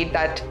worried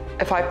that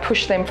if I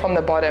push them from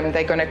the bottom,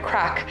 they're going to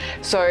crack.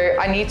 So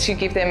I need to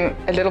give them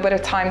a little bit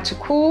of time to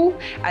cool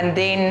and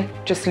then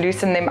just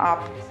loosen them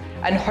up.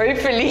 And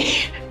hopefully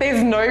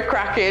there's no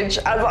crackage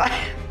as I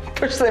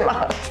push them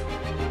out.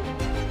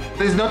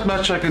 There's not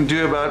much I can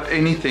do about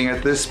anything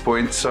at this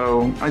point,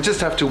 so I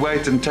just have to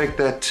wait and take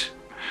that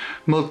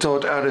milk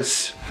tart out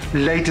as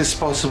late as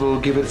possible,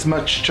 give it as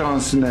much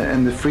chance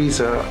in the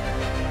freezer.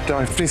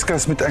 Daai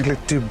vrieskas moet eintlik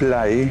toe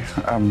bly.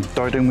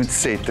 Daai ding moet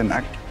set en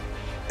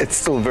it's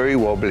still very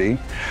wobbly.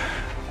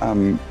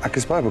 Ek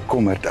is baie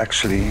bekommerd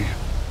actually.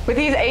 With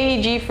these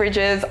AEG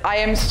fridges, I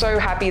am so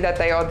happy that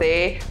they are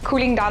there.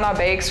 Cooling down our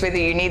bakes, whether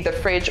you need the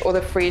fridge or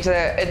the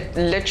freezer, it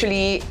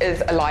literally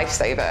is a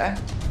lifesaver.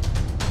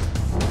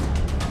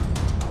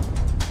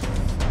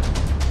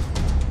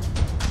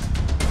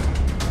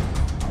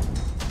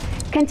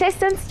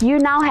 Contestants, you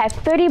now have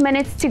 30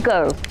 minutes to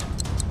go.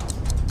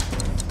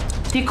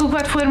 Die koek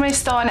wat voor my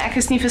staan, ek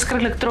is nie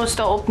verskriklik trots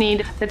daarop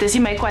nie. Dit is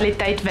nie my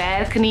kwaliteit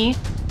werk nie.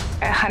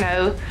 Ek gaan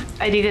nou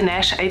uit die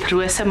ganache uit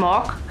rose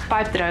maak,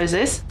 piped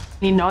roses.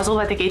 Die nozzle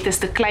wat ek het is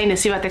te klein,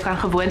 is nie wat ek aan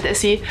gewoond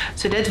is nie,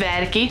 so dit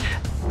werk nie.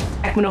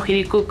 Ek moet nog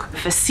hierdie koek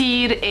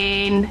versier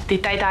en die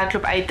tyd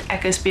hardloop uit.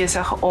 Ek is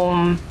besig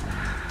om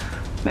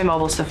my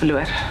marbles te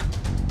verloor.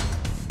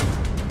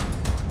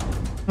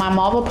 My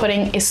marble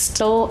pudding is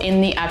still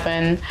in the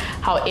oven.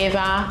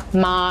 However,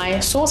 my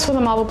sauce for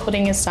the marble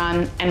pudding is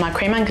done and my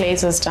creme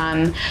anglaise is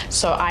done,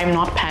 so I'm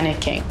not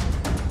panicking.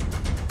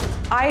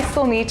 I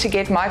still need to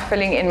get my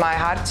filling in my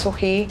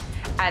hartsochie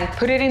and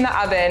put it in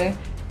the oven,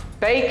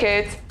 bake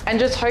it, and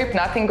just hope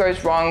nothing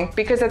goes wrong,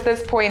 because at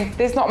this point,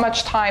 there's not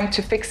much time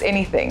to fix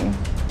anything.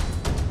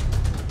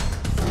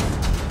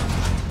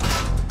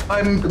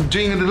 I'm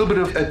doing a little bit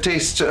of a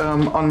test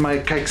on my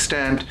cake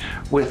stand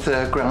with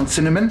ground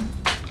cinnamon.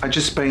 I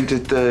just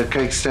painted the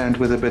cake stand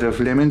with a bit of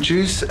lemon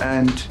juice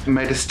and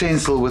made a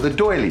stencil with a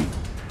doily.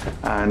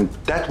 And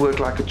that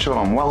worked like a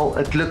charm. Well,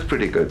 it looked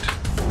pretty good.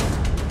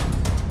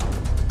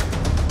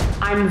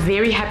 I'm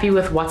very happy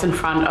with what's in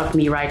front of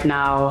me right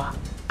now.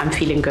 I'm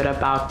feeling good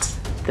about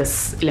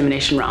this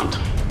elimination round.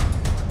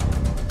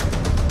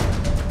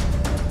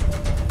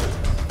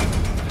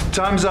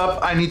 Time's up.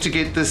 I need to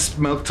get this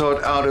milk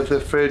tart out of the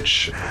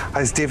fridge.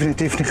 Hy's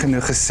definitief nie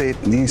genoeg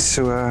geset nie,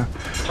 so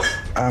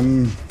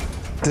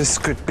this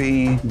could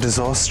be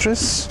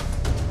disastrous.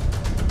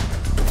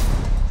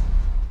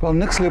 Wel,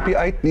 niks loop hier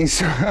uit nie,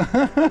 so.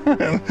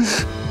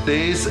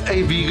 There's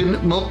a vegan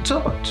milk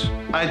tart.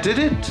 I did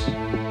it.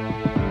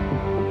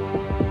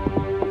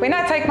 When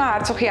I take my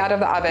hartsochie out of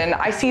the oven,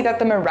 I see that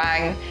the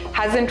meringue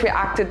hasn't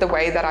reacted the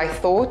way that I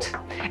thought.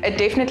 It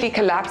definitely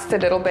collapsed a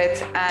little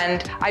bit,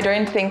 and I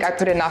don't think I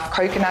put enough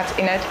coconut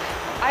in it.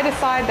 I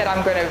decide that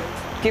I'm going to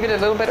give it a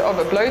little bit of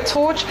a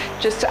blowtorch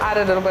just to add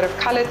a little bit of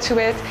color to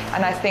it,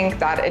 and I think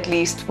that at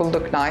least will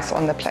look nice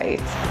on the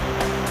plate.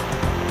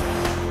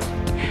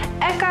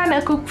 Ek kan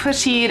 'n koek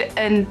versier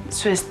in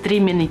soos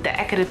 3 minute.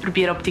 Ek het dit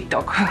probeer op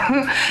TikTok.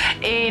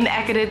 En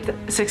ek het dit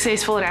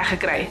suksesvol reg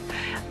gekry.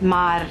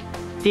 Maar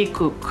die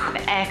koek,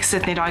 ek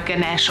sit net daai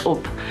ganache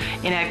op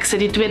en ek sit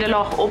die tweede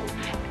laag op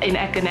en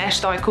ek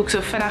ganache daai koek so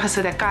vinnig as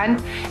wat ek kan,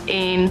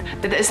 en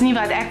dit is nie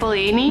wat ek wil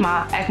hê nie,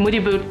 maar ek moet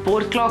die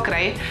bord klaar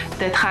kry.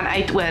 Dit gaan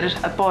uit oor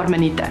 'n paar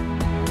minute.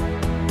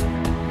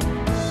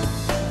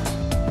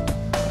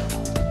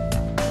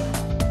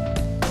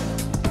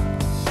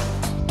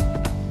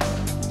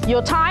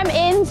 Your time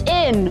ends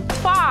in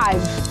 5,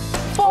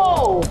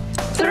 4,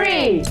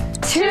 3,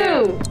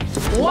 2,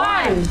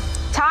 1.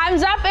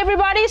 Time's up,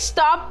 everybody.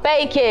 Stop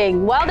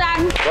baking. Well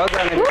done. Well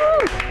done, everybody.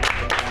 Woo!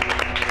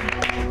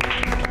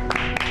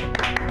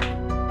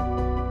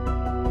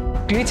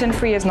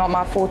 Gluten-free is not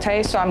my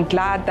forte, so I'm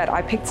glad that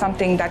I picked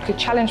something that could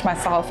challenge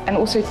myself and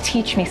also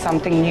teach me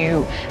something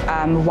new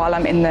while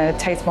I'm in the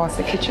Taste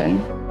Master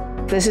kitchen.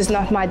 This is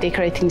not my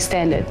decorating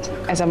standard,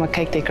 as I'm a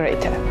cake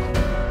decorator.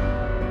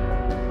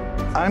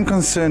 I'm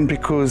concerned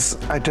because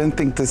I don't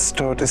think the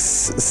start is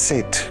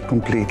set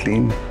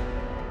completely.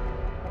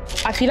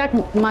 I feel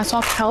like my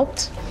sauce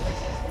helped.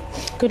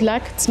 Good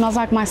luck. It smells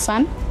like my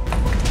son.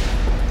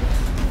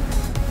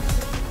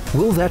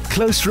 Will that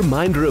close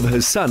reminder of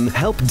her son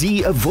help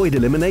Dee avoid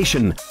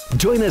elimination?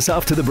 Join us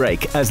after the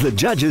break as the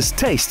judges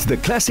taste the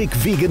classic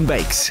vegan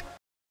bakes.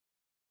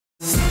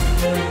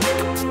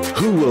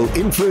 Who will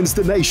influence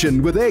the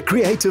nation with their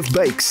creative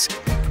bakes?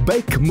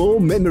 Bake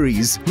more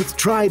memories with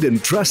tried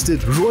and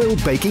trusted Royal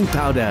Baking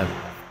Powder.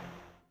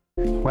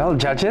 Well,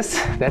 judges,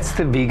 that's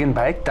the vegan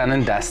bake done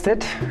and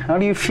dusted. How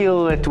do you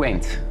feel it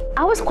went?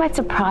 I was quite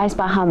surprised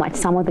by how much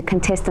some of the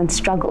contestants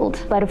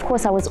struggled, but of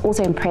course I was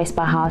also impressed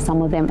by how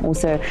some of them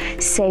also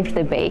saved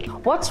the bake.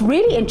 What's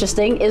really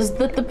interesting is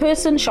that the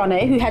person,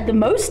 Shanae, who had the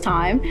most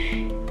time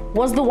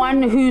was the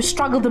one who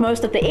struggled the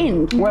most at the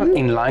end. Well,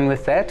 in line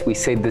with that, we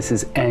said this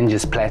is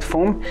Angie's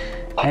platform,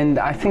 and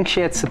I think she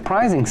had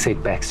surprising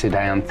setbacks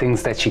today on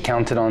things that she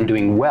counted on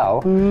doing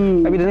well.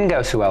 Maybe didn't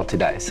go so well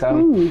today,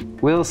 so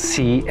we'll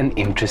see an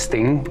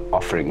interesting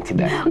offering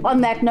today.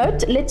 On that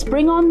note, let's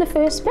bring on the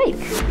first bake.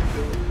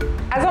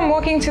 As I'm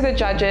walking to the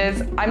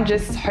judges, I'm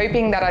just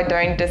hoping that I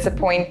don't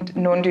disappoint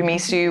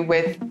Nondumiso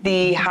with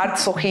the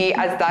hartsochi,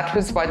 as that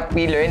was what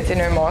we learned in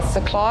her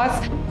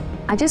masterclass.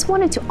 I just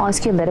wanted to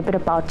ask you a little bit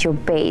about your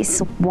base.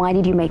 Why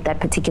did you make that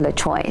particular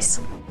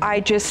choice? I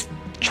just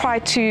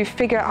tried to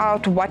figure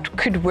out what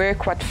could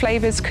work, what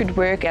flavors could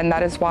work, and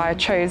that is why I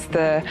chose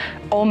the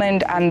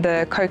almond and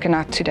the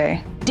coconut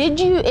today. Did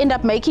you end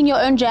up making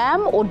your own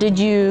jam, or did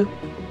you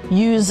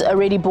use a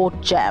ready bought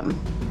jam?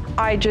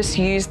 I just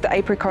used the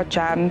apricot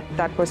jam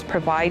that was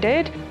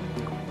provided.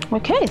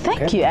 Okay,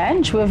 thank you,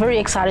 Ange. We're very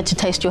excited to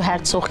taste your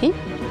hartsochi.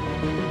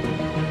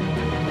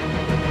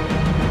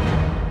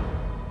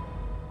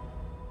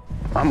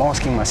 I'm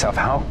asking myself,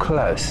 how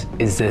close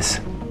is this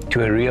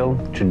to a real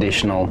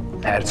traditional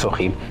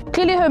hartsochi?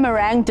 Clearly her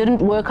meringue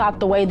didn't work out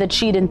the way that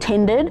she'd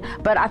intended,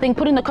 but I think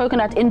putting the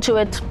coconut into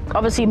it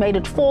obviously made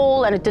it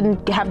fall and it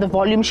didn't have the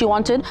volume she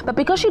wanted. But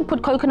because she'd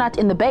put coconut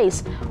in the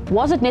base,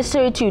 was it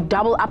necessary to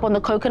double up on the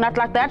coconut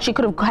like that? She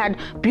could have had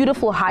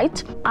beautiful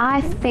height.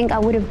 I think I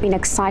would have been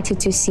excited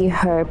to see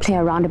her play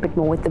around a bit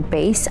more with the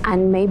base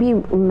and maybe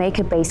make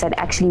a base that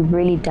actually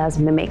really does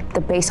mimic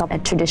the base of a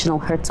traditional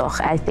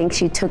hartsoch. I think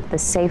she took the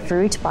safe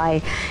route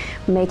by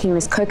making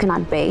this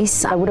coconut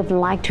base. I would have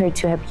liked her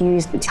to have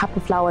used the type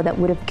of flour that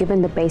would have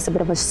given the base a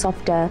bit of a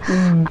softer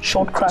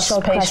short crust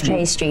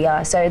pastry.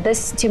 Yeah. So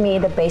this, to me,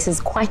 the base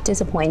is quite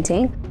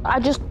disappointing. I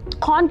just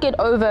can't get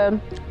over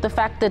the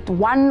fact that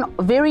one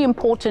very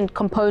important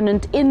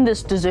component in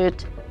this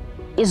dessert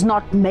is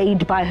not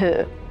made by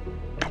her.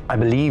 I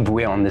believe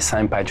we're on the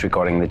same page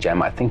regarding the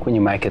jam. I think when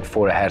you make it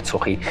for a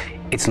hartsochi,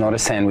 it's not a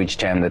sandwich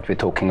jam that we're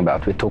talking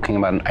about. We're talking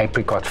about an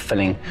apricot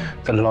filling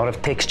with a lot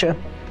of texture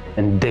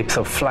and depth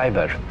of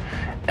flavor.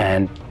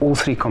 And all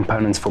three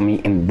components for me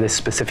in this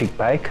specific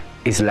bake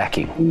is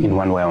lacking in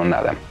one way or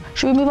another.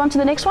 Should we move on to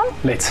the next one?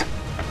 Let's.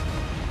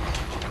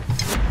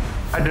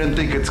 I don't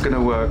think it's going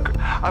to work.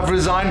 I've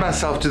resigned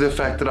myself to the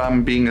fact that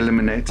I'm being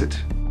eliminated.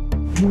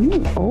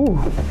 Oh,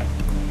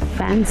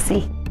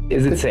 fancy.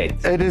 Is it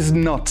set? It is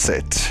not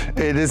set.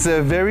 It is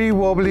a very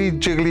wobbly,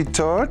 jiggly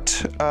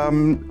tart.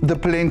 The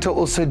polenta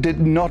also did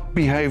not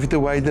behave the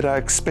way that I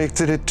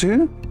expected it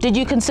to. Did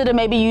you consider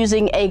maybe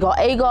using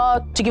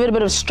agar to give it a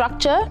bit of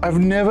structure? I've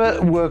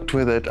never worked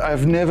with it.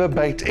 I've never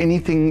baked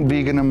anything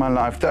vegan in my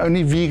life. The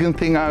only vegan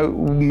thing I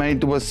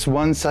made was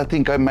once, I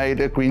think I made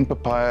a green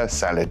papaya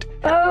salad.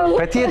 Oh.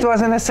 But it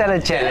wasn't a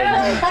salad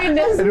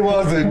challenge. It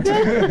wasn't.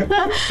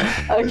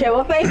 Okay,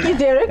 well, thank you,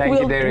 Derek. Thank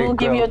you, Derek. We'll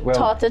give your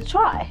tart a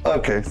try.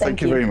 Okay,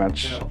 thank you very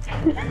much.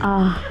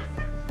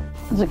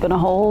 Is it going to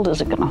hold? Is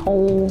it going to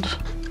hold?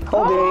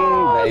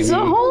 Holding, baby. It's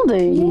a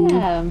holding.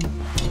 Yeah.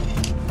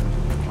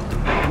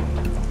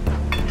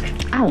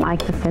 I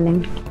like the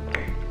filling.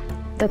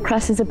 The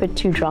crust is a bit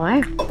too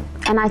dry,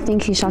 and I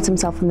think he shot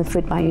himself in the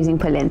foot by using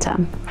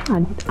polenta.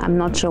 I'm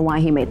not sure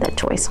why he made that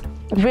choice.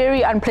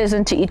 Very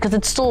unpleasant to eat because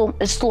it's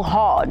still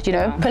hard, you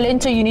know.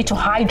 Polenta, you need to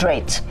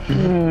hydrate,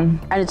 and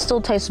it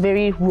still tastes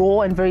very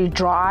raw and very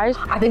dry.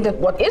 I think that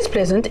what is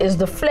pleasant is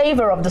the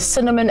flavor of the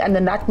cinnamon and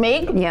the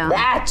nutmeg. Yeah,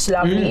 that's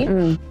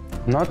lovely.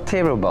 Not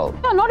terrible.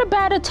 No, not a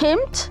bad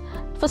attempt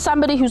for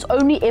somebody who's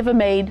only ever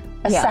made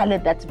a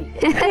salad that's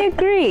vegan. I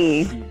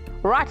agree.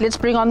 Right, let's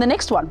bring on the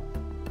next one.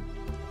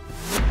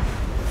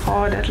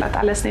 Oh, dit laat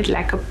alles net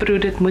lekker proe.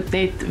 Dit moet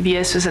net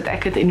wees soos dat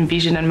ek dit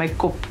envision in my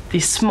kop.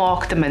 Die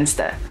smaak ten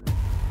minste.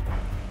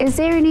 Is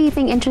there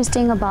anything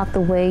interesting about the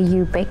way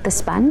you bake the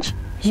sponge?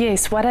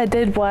 Yes, what I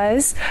did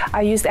was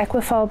I used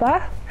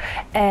aquafaba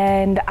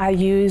and I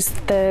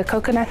used the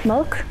coconut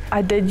milk.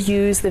 I did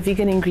use the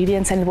vegan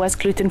ingredients and it was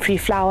gluten-free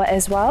flour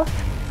as well.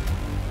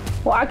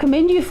 Well, I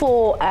commend you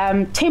for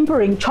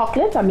tempering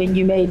chocolate. I mean,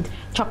 you made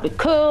chocolate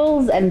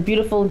curls and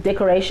beautiful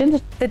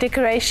decorations. The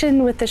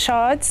decoration with the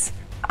shards,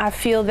 I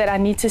feel that I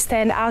need to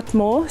stand out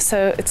more,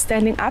 so it's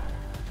standing up.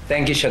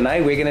 Thank you,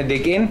 Shanae. We're going to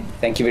dig in.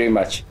 Thank you very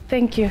much.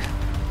 Thank you.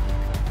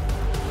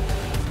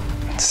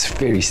 It's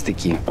very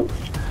sticky.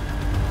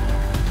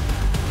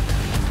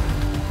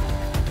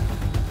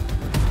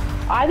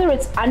 Either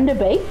it's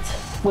underbaked,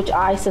 which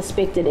I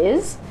suspect it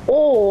is,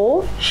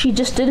 or she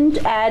just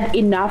didn't add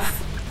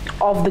enough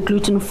of the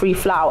gluten-free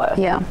flour.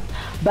 Yeah.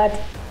 But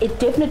it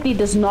definitely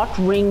does not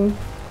ring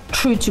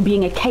true to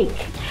being a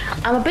cake.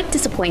 I'm a bit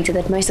disappointed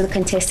that most of the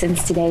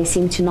contestants today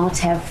seem to not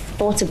have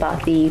thought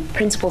about the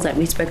principles that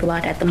we spoke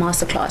about at the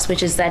masterclass,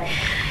 which is that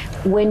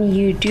when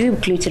you do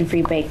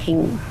gluten-free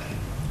baking,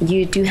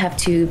 you do have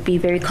to be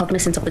very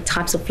cognizant of the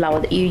types of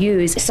flour that you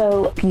use.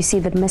 So you see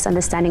the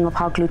misunderstanding of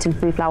how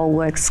gluten-free flour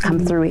works come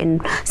through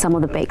in some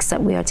of the bakes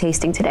that we are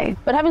tasting today.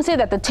 But having said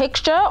that, the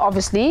texture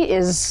obviously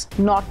is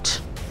not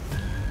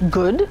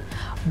good,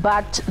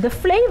 but the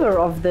flavor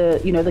of the,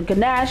 you know, the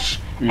ganache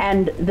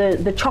and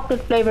the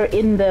chocolate flavor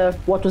in the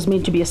what was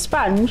meant to be a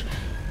sponge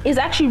is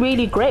actually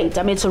really great.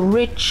 I mean, it's a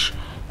rich,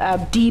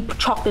 deep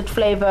chocolate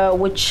flavor,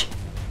 which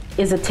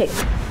is a tick.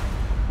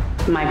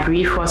 My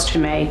brief was to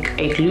make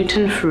a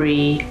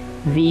gluten-free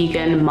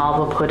vegan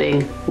malva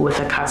pudding with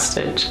a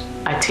custard.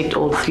 I ticked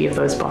all 3 of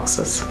those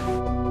boxes.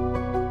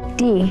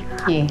 Dee,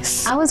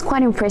 yes. I was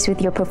quite impressed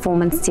with your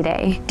performance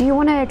today. Do you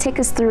want to take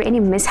us through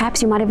any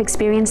mishaps you might have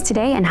experienced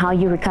today and how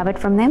you recovered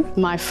from them?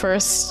 My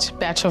first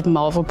batch of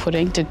malva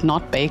pudding did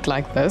not bake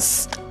like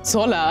this.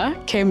 Zola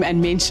came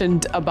and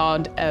mentioned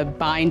about a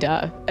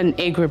binder, an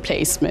egg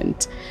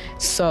replacement.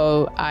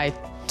 So I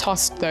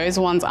tossed those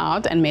ones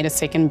out and made a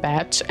second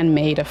batch and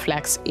made a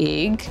flax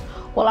egg.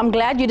 Well, I'm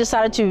glad you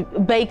decided to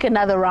bake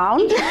another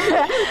round.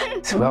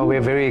 Well,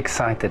 we're very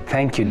excited.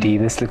 Thank you, Dee.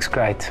 This looks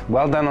great.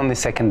 Well done on the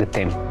second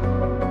attempt.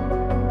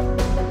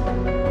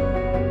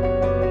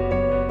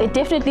 It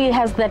definitely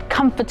has that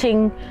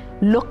comforting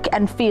look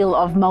and feel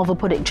of malva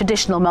pudding,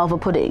 traditional malva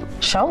pudding.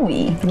 Shall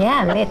we?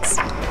 Yeah, let's.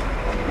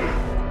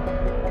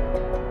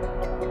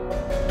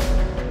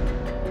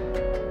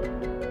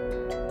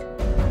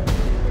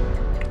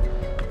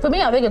 For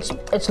me, I think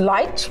it's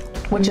light,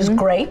 which is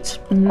great.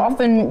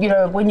 Often, you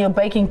know, when you're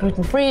baking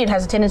gluten-free, it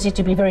has a tendency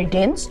to be very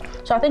dense.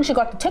 So I think she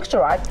got the texture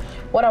right.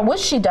 What I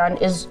wish she'd done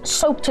is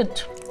soaked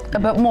it a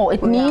bit more.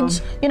 It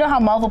needs, you know how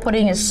malva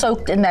pudding is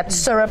soaked in that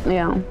syrup?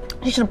 Yeah.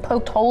 She should have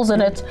poked holes in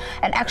it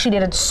and actually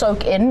let it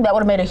soak in. That would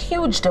have made a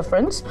huge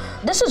difference.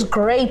 This is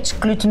great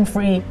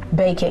gluten-free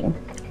baking.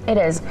 It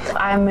is.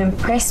 I'm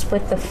impressed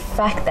with the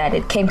fact that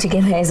it came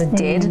together as it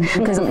did,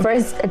 because the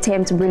first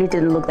attempt really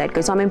didn't look that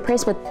good. So I'm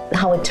impressed with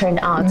how it turned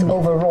out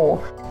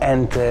overall.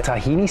 And the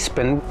tahini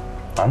spin,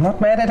 I'm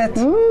not mad at it.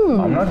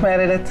 I'm not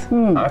mad at it.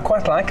 I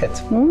quite like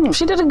it.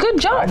 She did a good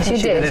job. I think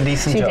she did a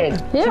decent job.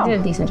 Yeah. She did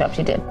a decent job,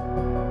 she did.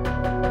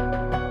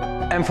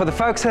 And for the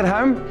folks at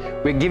home,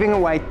 we're giving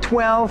away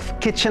 12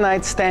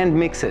 KitchenAid stand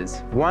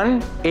mixers,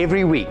 one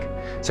every week.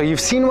 So you've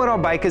seen what our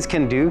bakers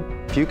can do.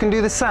 If you can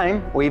do the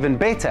same, or even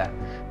better,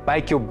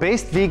 bake your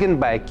best vegan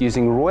bake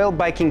using Royal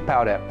Baking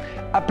Powder.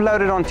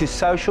 Upload it onto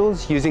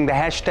socials using the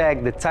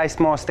hashtag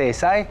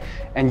 #TasteMasterSA,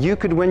 and you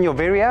could win your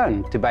very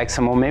own to bake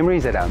some more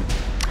memories at home.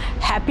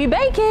 Happy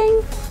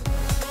baking!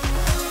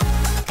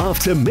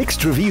 After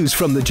mixed reviews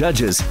from the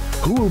judges,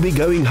 who will be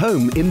going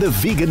home in the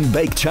Vegan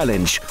Bake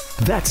Challenge?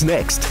 That's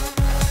next.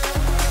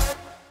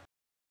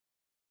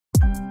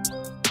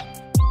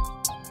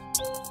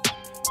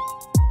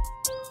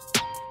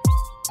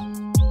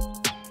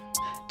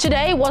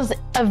 Today was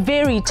a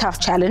very tough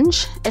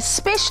challenge,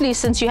 especially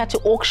since you had to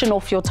auction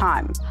off your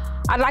time.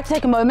 I'd like to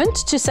take a moment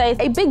to say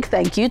a big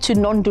thank you to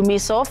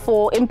Nondumiso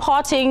for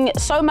imparting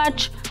so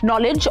much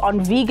knowledge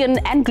on vegan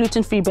and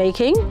gluten-free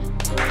baking.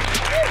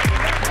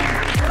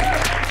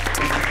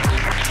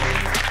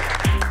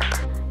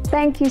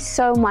 Thank you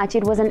so much.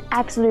 It was an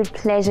absolute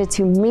pleasure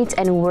to meet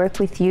and work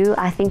with you.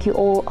 I think you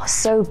all are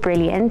so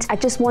brilliant. I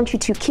just want you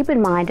to keep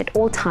in mind at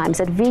all times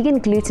that vegan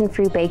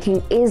gluten-free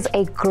baking is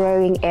a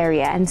growing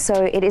area, and so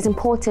it is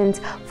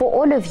important for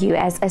all of you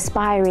as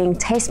aspiring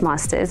taste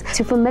masters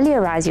to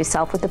familiarize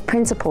yourself with the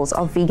principles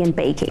of vegan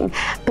baking,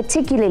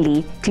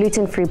 particularly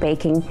gluten-free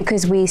baking,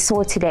 because we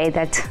saw today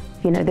that,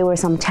 you know, there were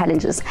some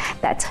challenges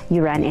that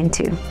you ran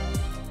into.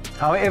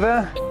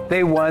 However,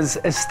 there was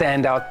a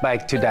standout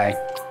bake today.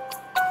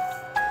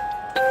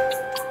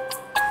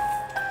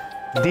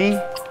 Dee,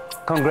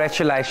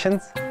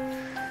 congratulations.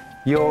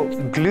 Your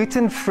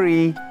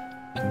gluten-free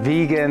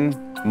vegan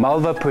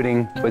malva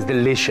pudding was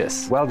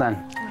delicious. Well done.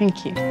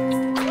 Thank you.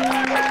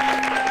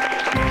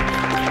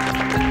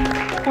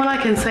 All I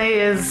can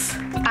say is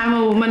I'm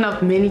a woman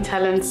of many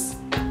talents.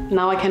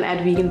 Now I can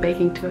add vegan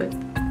baking to it.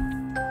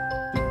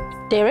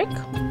 Derek,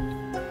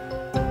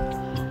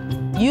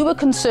 you were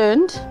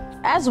concerned,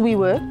 as we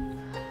were,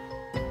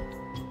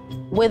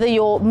 whether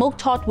your milk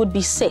tart would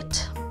be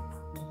set.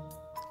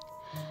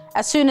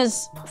 As soon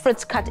as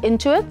Fritz cut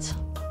into it,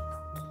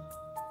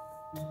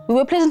 we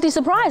were pleasantly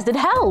surprised. It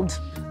held.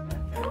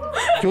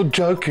 You're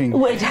joking.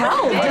 It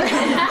held.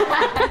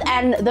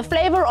 And the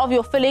flavor of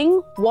your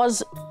filling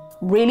was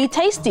really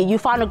tasty. You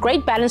found a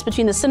great balance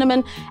between the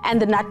cinnamon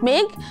and the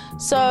nutmeg.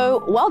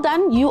 So well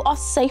done. You are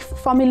safe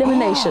from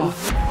elimination.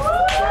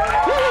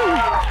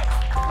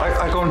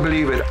 I can't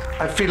believe it.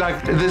 I feel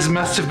like this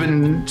must have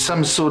been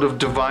some sort of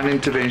divine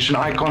intervention.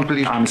 I can't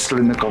believe I'm still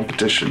in the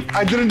competition.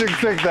 I didn't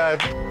expect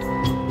that.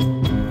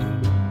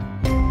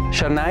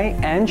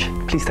 Shanae, Ange,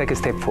 please take a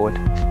step forward.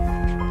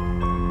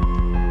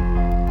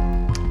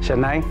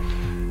 Shanae,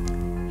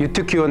 you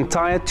took your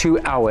entire 2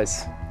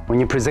 hours. When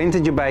you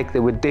presented your bake,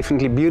 there were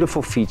definitely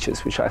beautiful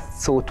features, which I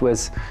thought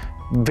was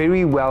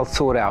very well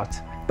thought out.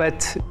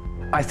 But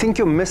I think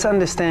your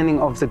misunderstanding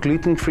of the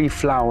gluten-free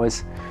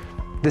flours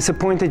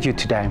disappointed you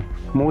today.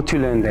 More to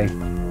learn there.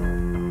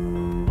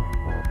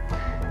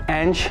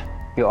 Ange,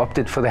 you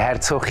opted for the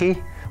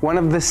Herzogie, one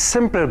of the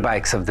simpler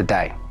bakes of the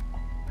day.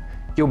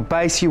 Your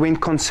base, you went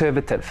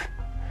conservative.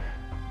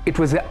 It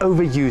was the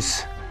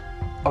overuse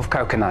of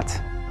coconut.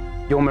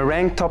 Your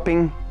meringue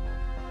topping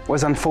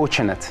was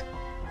unfortunate.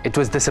 It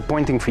was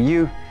disappointing for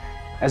you,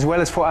 as well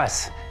as for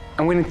us.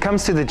 And when it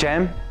comes to the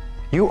jam,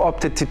 you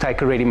opted to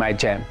take a ready-made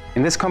jam.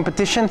 In this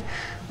competition,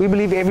 we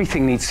believe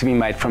everything needs to be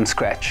made from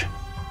scratch.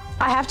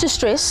 I have to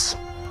stress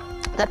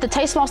that the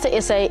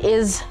Tastemaster SA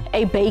is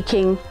a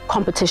baking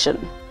competition.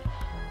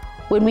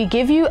 When we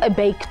give you a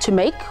bake to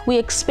make, we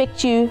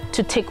expect you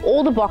to tick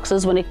all the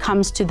boxes when it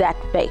comes to that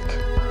bake.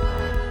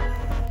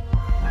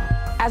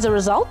 As a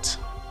result,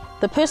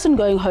 the person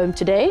going home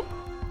today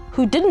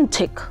who didn't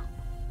tick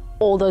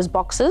all those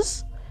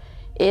boxes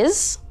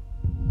is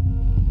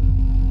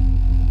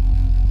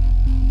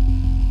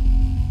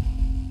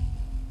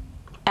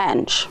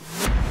Ange.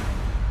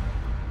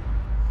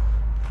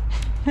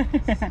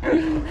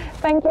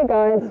 Thank you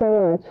guys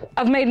so much.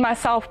 I've made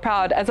myself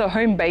proud as a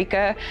home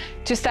baker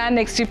to stand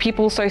next to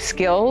people so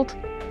skilled.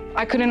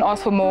 I couldn't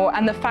ask for more,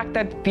 and the fact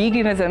that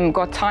veganism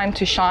got time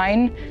to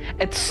shine,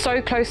 it's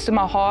so close to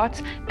my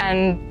heart,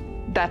 and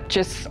that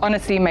just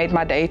honestly made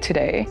my day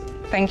today.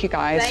 Thank you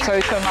guys so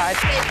much.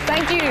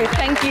 Thank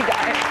you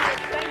guys.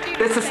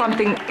 This is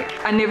something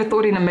I never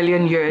thought in a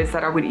million years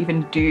that I would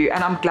even do,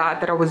 and I'm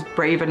glad that I was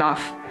brave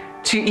enough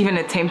to even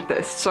attempt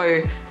this.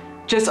 So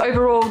just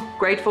overall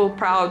grateful,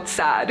 proud,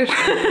 sad.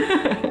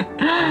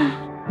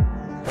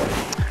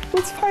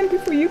 Let's find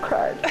before you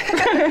cried.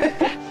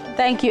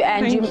 Thank you,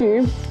 Ange. Thank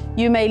you.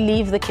 You may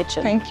leave the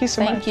kitchen. Thank you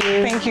so much.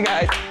 Thank you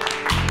guys.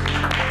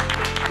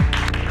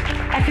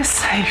 Ek is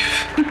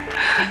safe.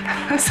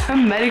 Dis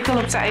 'n miracle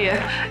op sy eie.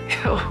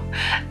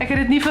 Ek het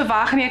dit nie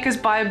verwag nie. Ek is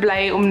baie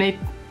bly om net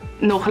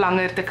nog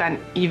langer te kan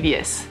hier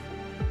wees.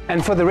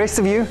 And for the rest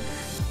of you,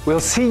 we'll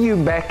see you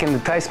back in the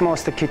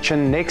Tastemaster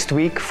kitchen next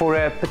week for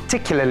a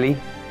particularly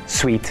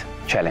sweet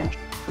challenge.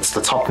 It's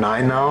the top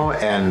 9 now,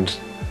 and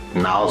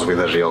now's where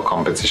the real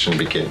competition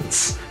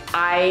begins.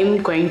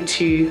 I'm going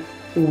to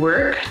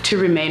work to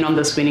remain on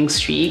this winning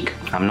streak.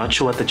 I'm not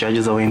sure what the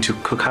judges are going to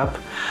cook up,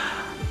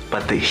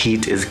 but the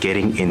heat is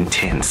getting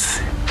intense.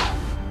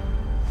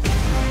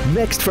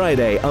 Next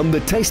Friday on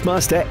the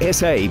Tastemaster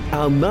SA,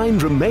 our 9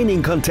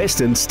 remaining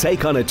contestants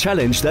take on a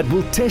challenge that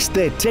will test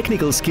their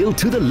technical skill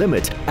to the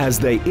limit as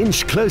they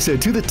inch closer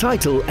to the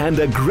title and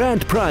a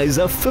grand prize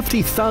of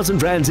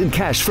 50,000 rands in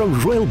cash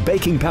from Royal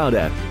Baking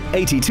Powder,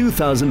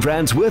 82,000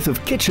 rands worth of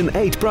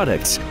KitchenAid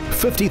products,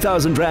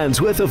 50,000 rands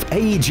worth of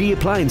AEG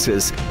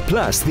appliances,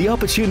 plus the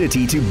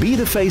opportunity to be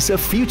the face of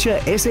future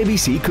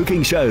SABC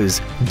cooking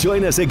shows.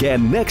 Join us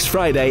again next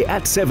Friday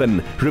at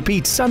 7.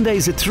 Repeat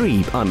Sundays at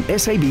 3 on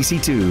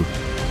SABC2.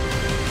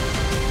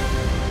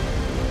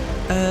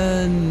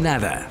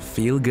 Another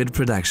feel-good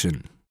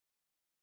production.